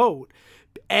the vote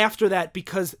after that,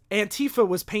 because Antifa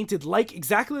was painted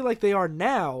exactly like they are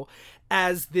now,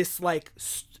 as this like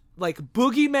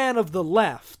boogeyman of the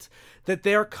left, that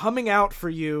they're coming out for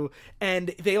you.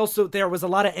 And there was a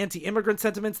lot of anti-immigrant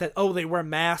sentiments that, they wear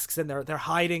masks and they're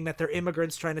hiding that they're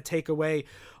immigrants trying to take away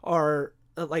our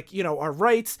our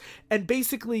rights. And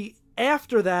basically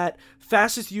after that,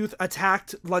 fascist youth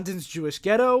attacked London's Jewish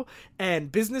ghetto and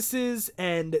businesses,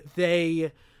 and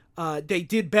they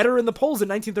did better in the polls in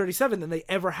 1937 than they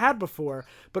ever had before.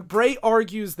 But Bray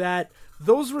argues that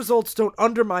those results don't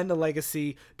undermine the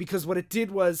legacy, because what it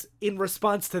did was, in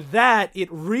response to that, it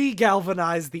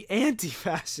re-galvanized the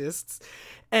anti-fascists,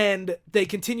 and they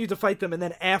continued to fight them. And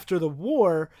then after the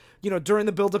war, during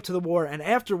the build-up to the war and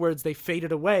afterwards, they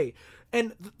faded away.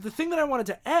 And the thing that I wanted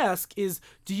to ask is,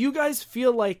 do you guys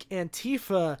feel like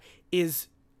Antifa is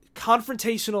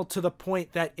confrontational to the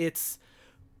point that it's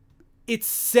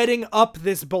setting up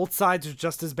this both sides are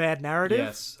just as bad narrative?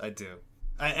 Yes, I do.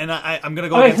 I'm going to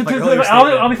go against my earlier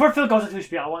statement. Before Phil goes into his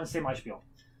spiel, I want to say my spiel.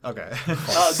 Okay.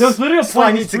 There was literally a point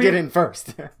I need to get in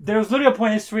first. There was literally a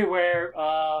point in history where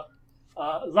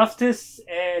leftists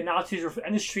and Nazis were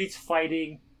in the streets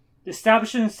fighting. The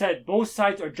establishment said both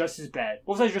sides are just as bad.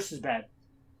 Both sides are just as bad.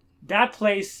 That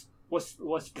place was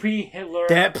pre-Hitler.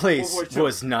 That place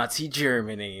was Nazi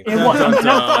Germany. It was.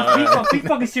 I'm being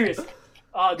fucking serious.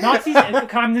 Nazis and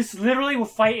communists literally would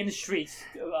fight in the streets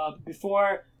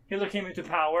before Hitler came into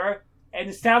power, and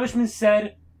the establishment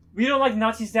said, we don't like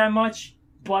Nazis that much,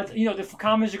 but the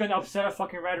communists are going to upset our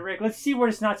fucking rhetoric. Let's see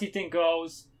where this Nazi thing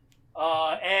goes,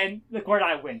 and look where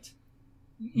I went.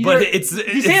 But you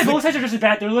say that both sides are just as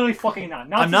bad. They're literally fucking not.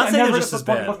 Nazis I'm not saying never they're just as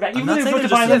bad. Even though they're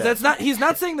just as bad. He's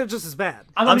not saying they're just as bad.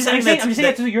 I'm saying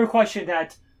that to your question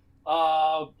that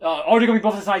are they going to be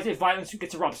both sides if violence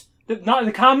gets erupts?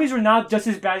 The communists were not just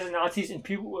as bad as the Nazis in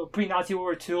pre-Nazi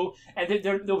World War II, and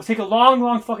they will take a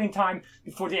long fucking time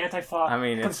before the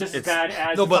Antifa becomes just as bad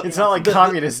as. No, but it's not like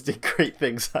communists did great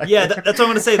things. Yeah, that's what I'm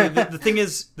going to say. The thing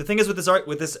is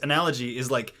with this analogy is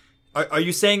like, are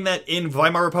you saying that in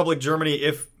Weimar Republic Germany,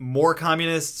 if more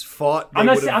communists fought, I'm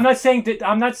not saying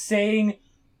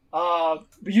But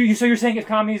so you're saying if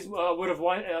commies would have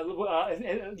won,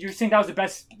 you're saying that was the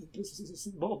best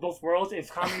both worlds if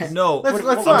commies? No,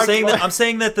 Let's I'm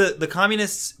saying that the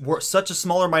communists were such a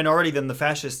smaller minority than the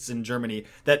fascists in Germany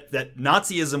that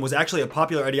Nazism was actually a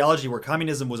popular ideology where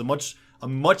communism was a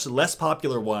much less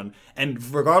popular one. And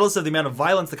regardless of the amount of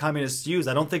violence the communists used,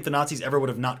 I don't think the Nazis ever would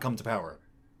have not come to power.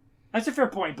 That's a fair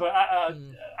point, but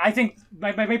I think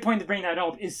my main point to bring that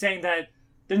up is saying that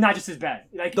they're not just as bad.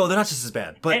 Like, no, they're not just as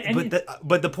bad. But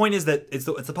the point is that it's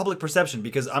the public perception,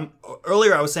 because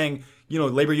earlier I was saying,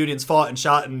 labor unions fought and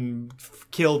shot and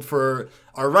killed for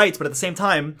our rights, but at the same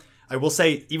time, I will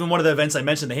say even one of the events I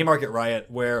mentioned, the Haymarket riot,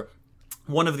 where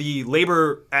one of the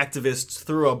labor activists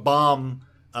threw a bomb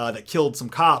that killed some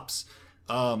cops.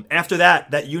 After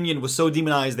that union was so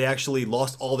demonized they actually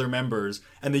lost all their members,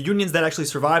 and the unions that actually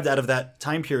survived out of that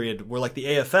time period were like the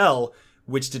AFL,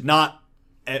 which did not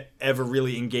ever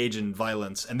really engage in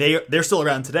violence, and they're still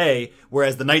around today,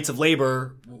 whereas the Knights of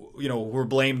Labor, were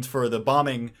blamed for the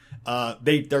bombing,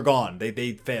 they're gone,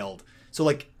 they failed. So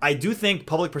like, I do think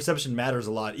public perception matters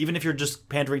a lot, even if you're just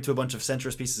pandering to a bunch of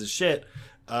centrist pieces of shit.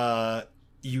 It's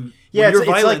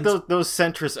like those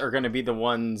centrists are going to be the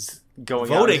ones going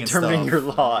voting out and determining your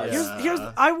laws.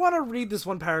 Yeah. I want to read this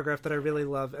one paragraph that I really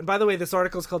love, and by the way, this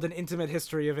article is called "An Intimate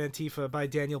History of Antifa" by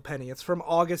Daniel Penny. It's from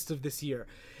August of this year.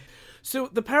 So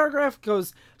the paragraph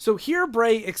goes, so here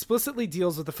Bray explicitly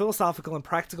deals with the philosophical and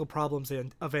practical problems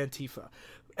of Antifa.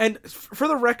 And for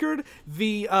the record,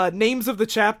 the names of the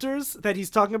chapters that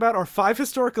he's talking about are 5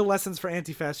 historical lessons for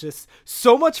anti-fascists,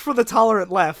 so much for the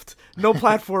tolerant left, no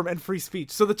platform, and free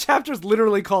speech. So the chapter's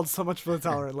literally called so much for the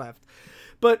tolerant left.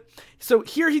 But, so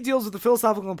here he deals with the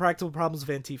philosophical and practical problems of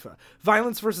Antifa.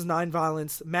 Violence versus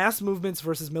non-violence, mass movements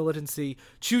versus militancy,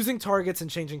 choosing targets and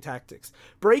changing tactics.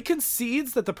 Bray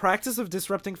concedes that the practice of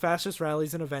disrupting fascist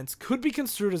rallies and events could be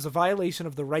construed as a violation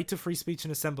of the right to free speech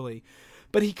and assembly,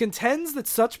 but he contends that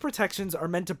such protections are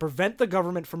meant to prevent the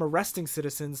government from arresting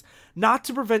citizens, not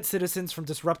to prevent citizens from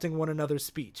disrupting one another's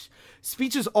speech.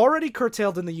 Speech is already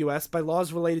curtailed in the U.S. by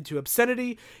laws related to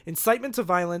obscenity, incitement to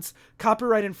violence,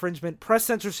 copyright infringement, press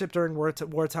censorship during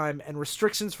wartime, and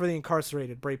restrictions for the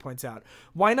incarcerated, Bray points out.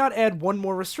 Why not add one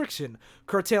more restriction,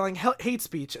 curtailing hate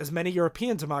speech, as many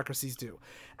European democracies do?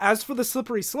 As for the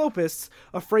slippery slopists,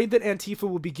 afraid that Antifa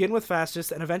will begin with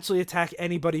fascists and eventually attack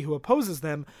anybody who opposes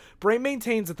them, Bray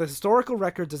maintains that the historical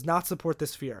record does not support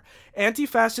this fear.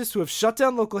 Anti-fascists who have shut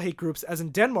down local hate groups, as in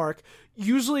Denmark,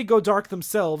 usually go dark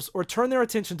themselves or turn their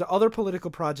attention to other political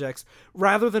projects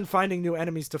rather than finding new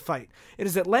enemies to fight. In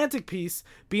his Atlantic piece,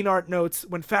 Beanart notes,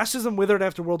 when fascism withered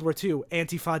after World War II,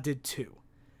 Antifa did too.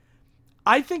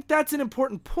 I think that's an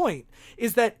important point,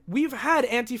 is that we've had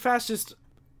anti-fascist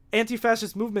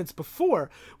movements before.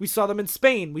 We saw them in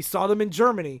Spain. We saw them in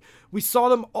Germany. We saw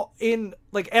them in,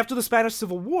 like, after the Spanish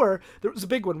Civil War, there was a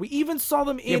big one. We even saw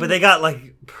them in... Yeah, but they got,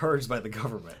 like, purged by the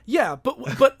government. Yeah,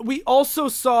 but we also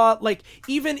saw, like,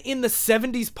 even in the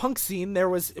 70s punk scene, there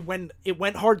was, when it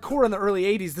went hardcore in the early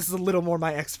 80s, this is a little more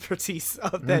my expertise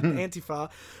than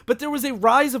Antifa, but there was a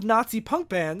rise of Nazi punk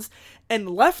bands, and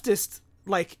leftist,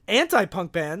 like,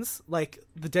 anti-punk bands, like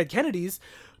the Dead Kennedys,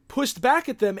 pushed back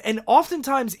at them, and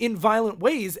oftentimes in violent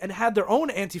ways, and had their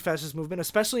own anti-fascist movement,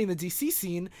 especially in the DC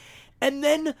scene. And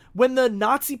then when the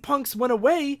Nazi punks went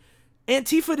away,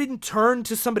 Antifa didn't turn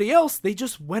to somebody else, they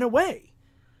just went away.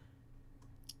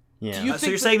 Yeah. So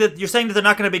you're saying that they're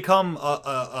not going to become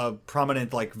a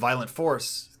prominent, like, violent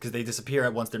force because they disappear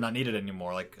at once they're not needed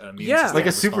anymore, like an immune system like a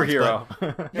response, superhero.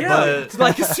 It's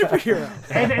like a superhero.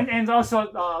 and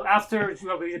also after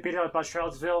we beat out about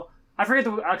Charlottesville, I forget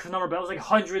the actual number, but it was like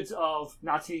hundreds of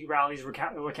Nazi rallies were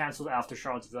canceled after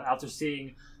Charlottesville, after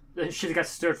seeing the shit that got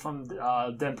stirred from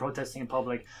them protesting in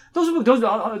public.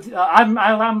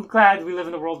 I'm glad we live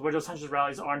in a world where those hundreds of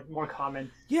rallies aren't more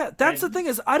common. Yeah, that's the thing,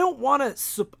 is I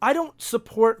don't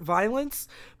support violence,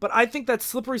 but I think that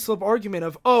slippery slope argument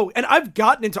of, and I've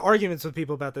gotten into arguments with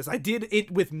people about this. I did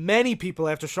it with many people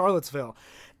after Charlottesville.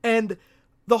 And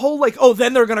the whole, like,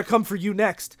 then they're going to come for you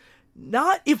next.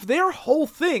 Not if their whole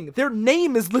thing, their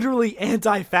name is literally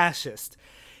anti-fascist.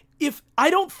 I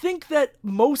don't think that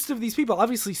most of these people,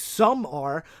 obviously some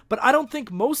are, but I don't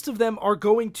think most of them are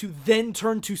going to then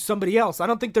turn to somebody else. I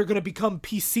don't think they're going to become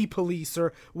PC police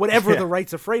or whatever the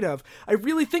right's afraid of. I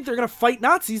really think they're going to fight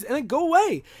Nazis and then go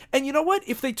away. And you know what?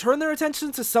 If they turn their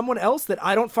attention to someone else that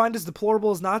I don't find as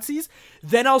deplorable as Nazis,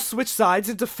 then I'll switch sides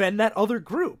and defend that other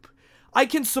group. I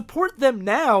can support them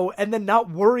now and then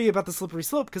not worry about the slippery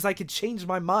slope because I could change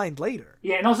my mind later.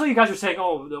 Yeah, and also you guys were saying,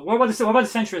 what about the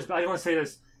centrists? But I want to say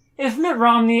this. If Mitt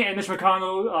Romney and Mitch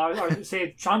McConnell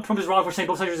say Trump is wrong for saying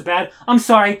both centrists are bad, I'm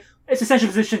sorry. it's a centrist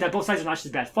position that both sides are not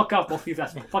just bad. Fuck off, both of you.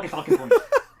 That's the fucking talking point.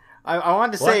 I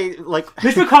wanted to say, like...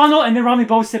 Mitch McConnell and Mitt Romney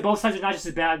both said both sides are not just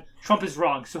as bad. Trump is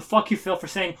wrong. So fuck you, Phil, for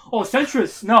saying, oh,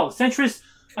 centrists. No, centrists,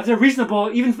 if they're reasonable,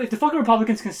 even if the fucking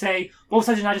Republicans can say both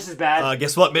sides are not just as bad.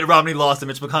 Guess what? Mitt Romney lost and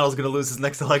Mitch McConnell's going to lose his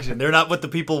next election. They're not what the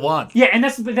people want. Yeah, and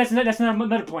that's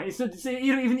another point. It's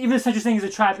even the centrist thing is a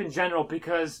trap in general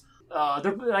because...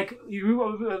 they're like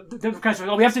the Democrats are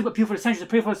like, oh, we have to appeal for the centrists,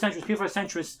 appeal for the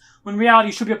centrists. When in reality,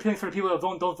 you should be appealing for the people that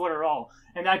don't vote at all,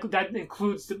 and that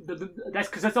includes that's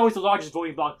because that's always the largest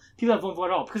voting bloc. People that don't vote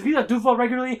at all, because people that do vote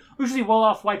regularly are usually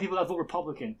well-off white people that vote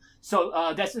Republican. So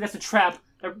that's a trap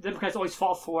that Democrats always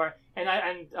fall for,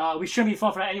 and we shouldn't be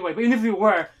falling for that anyway. But even if we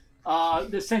were,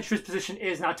 the centrist position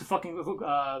is not to fucking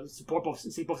support both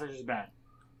sides as bad.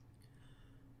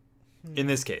 In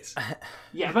this case.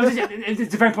 Yeah, but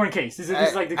it's a very important case. This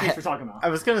is like the case we're talking about. I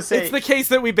was going to say... It's the case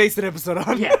that we based an episode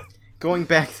on. Yeah. Going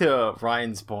back to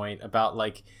Ryan's point about,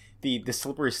 like, the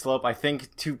slippery slope, I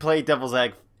think to play devil's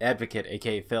advocate,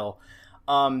 aka Phil,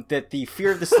 that the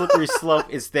fear of the slippery slope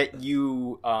is that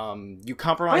you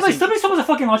compromise... Like, slippery slope is a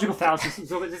fucking logical fallacy.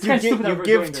 So it's kind of stupid that we're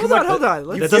doing this. Hold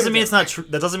on. That doesn't mean it's not true.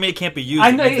 That doesn't mean it can't be used.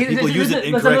 I know, People use it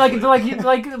incorrectly.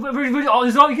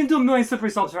 You can do a million slippery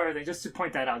slopes for everything. Just to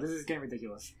point that out, this is getting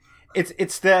ridiculous.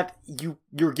 It's that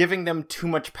you're giving them too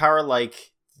much power.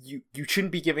 Like you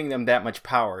shouldn't be giving them that much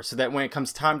power. So that when it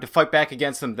comes time to fight back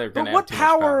against them, they're going to have too much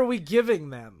power. What power are we giving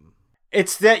them?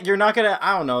 It's that you're not gonna.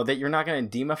 I don't know that you're not gonna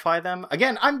demify them.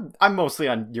 Again, I'm mostly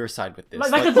on your side with this.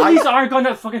 Like the police aren't going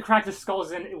to fucking crack their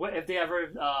skulls in if they ever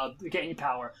get any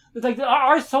power. It's like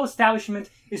our whole establishment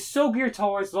is so geared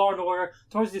towards law and order,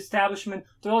 towards the establishment,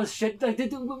 to all this shit. Like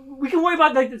we can worry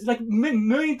about like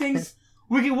million things.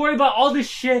 We can worry about all this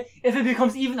shit if it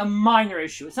becomes even a minor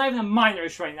issue. It's not even a minor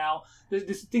issue right now.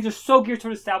 Things are so geared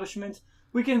toward establishment.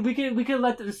 We can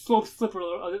let the slope slip or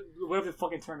whatever the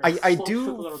fucking term is. I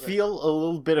do feel a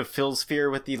little bit of Phil's fear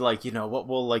with the, like, you know, what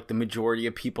will, like, the majority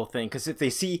of people think. Because if they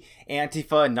see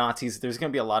Antifa and Nazis, there's going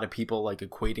to be a lot of people, like,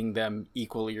 equating them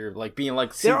equally or, like, being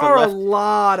like... There are a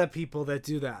lot of people that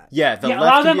do that. Yeah, the left a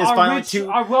lot of them is are rich, too.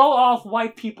 Are well-off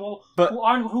white people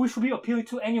who we should be appealing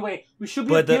to anyway. We should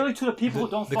be appealing to the people who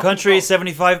don't The country is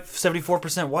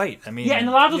 74% white. I mean... Yeah, and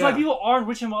a lot of those white people aren't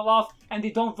rich and well-off, and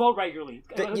they don't vote regularly.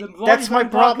 That's my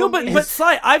problem. No, but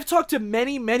Sly, I've talked to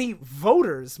many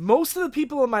voters. Most of the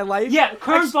people in my life... Yeah,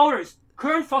 current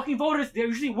fucking voters, they're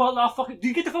usually well-off fucking... Do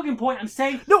you get the fucking point? I'm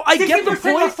saying... No, I get the point.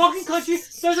 60% of the fucking country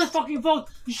doesn't fucking vote.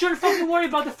 You shouldn't fucking worry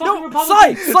about the fucking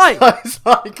Republicans. Sly!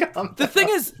 The The thing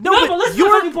is... No, but listen to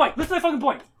my fucking point. Listen to my fucking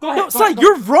point. Go ahead. No, Sly,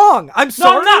 you're wrong. I'm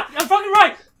sorry. No, I'm not. I'm fucking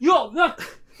right. Yo,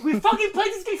 look. We fucking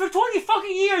played this game for 20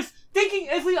 fucking years, thinking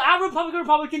if we are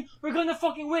Republican, we're gonna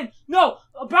fucking win. No,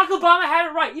 Barack Obama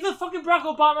had it right. Even fucking Barack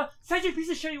Obama, such a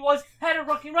piece of shit he was, had it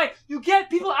fucking right. You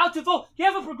get people out to vote. You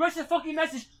have a progressive fucking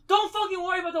message. Don't fucking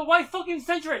worry about the white fucking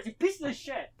centrists, you piece of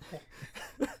shit.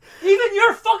 Even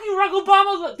your fucking Barack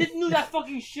Obama didn't do that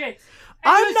fucking shit.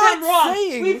 And I'm you not said wrong.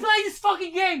 saying... We played this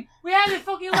fucking game. We had the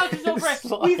fucking elections over it.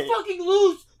 We fucking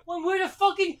lose when we're the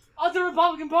fucking other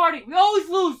Republican Party. We always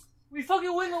lose. We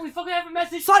fucking win when we fucking have a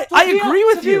message. Sorry, I agree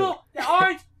with you. People that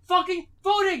aren't fucking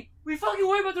voting. We fucking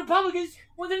worry about the Republicans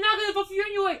when they're not gonna vote for you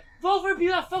anyway. Vote for the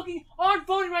people that fucking aren't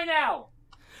voting right now.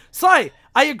 Sly,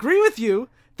 I agree with you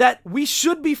that we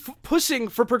should be pushing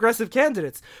for progressive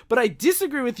candidates, but I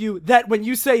disagree with you that when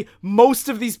you say most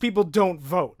of these people don't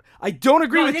vote. I don't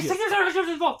agree with you. 60% of our country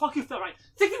doesn't vote. Fuck you, Phil, right?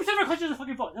 60% of our country doesn't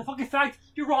fucking vote. That's a fucking fact.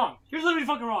 You're wrong. You're literally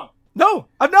fucking wrong. No,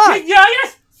 I'm not.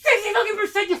 Yes! 60 fucking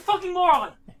percent, you fucking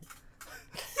moron!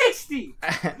 60!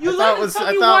 You let the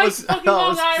fucking white fucking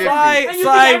long Irish.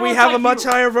 Sly, we have a much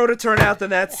higher voter turnout than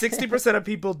that. 60% of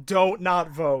people don't not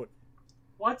vote.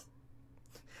 What?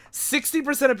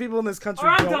 60% of people in this country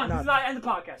Alright, I'm don't done. not. End the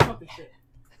podcast. Fuck this shit.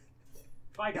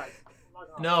 Bye, guys.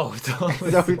 No, don't.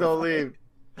 No, don't leave.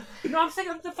 No, I'm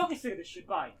fucking sick of this shit.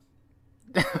 Bye.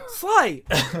 Sly!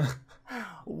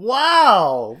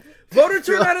 Wow! Voter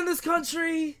turnout in this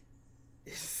country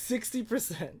is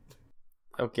 60%.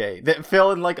 Okay, that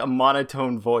Phil in like a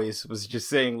monotone voice was just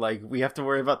saying like we have to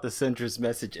worry about the centrist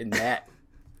message, and that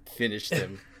finished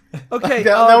him. Okay,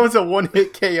 that was a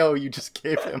one-hit KO you just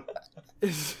gave him.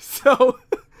 So,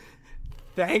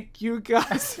 thank you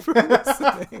guys for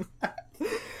listening.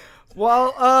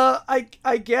 Well,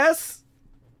 I guess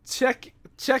check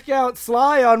out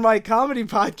Sly on my comedy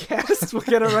podcast. We'll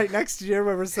get it right next year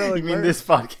when we're selling. You mean merch. this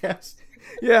podcast?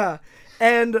 Yeah.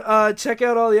 And check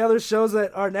out all the other shows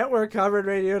at our network,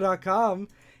 ConradRadio.com,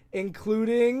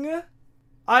 including...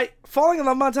 Falling in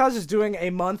Love Montage is doing a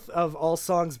month of all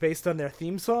songs based on their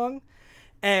theme song.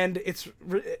 and it's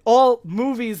all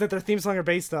movies that their theme song are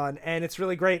based on, and it's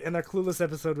really great. And their Clueless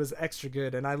episode was extra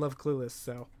good, and I love Clueless,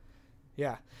 so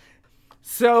yeah.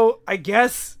 So I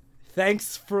guess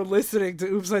thanks for listening to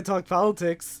Oops, I Talk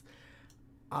Politics.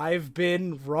 I've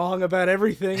been wrong about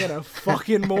everything and a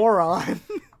fucking moron.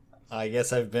 I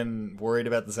guess I've been worried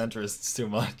about the centrists too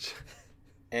much.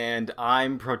 And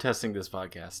I'm protesting this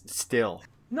podcast still.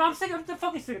 No, I'm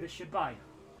fucking sick of this shit. Bye.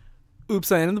 Oops,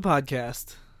 I ended the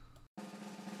podcast.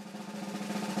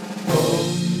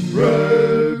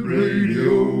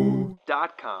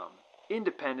 Radio.com,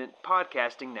 independent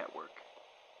podcasting network.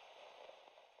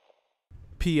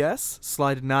 P.S.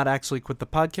 Sly did not actually quit the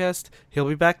podcast. He'll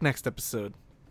be back next episode.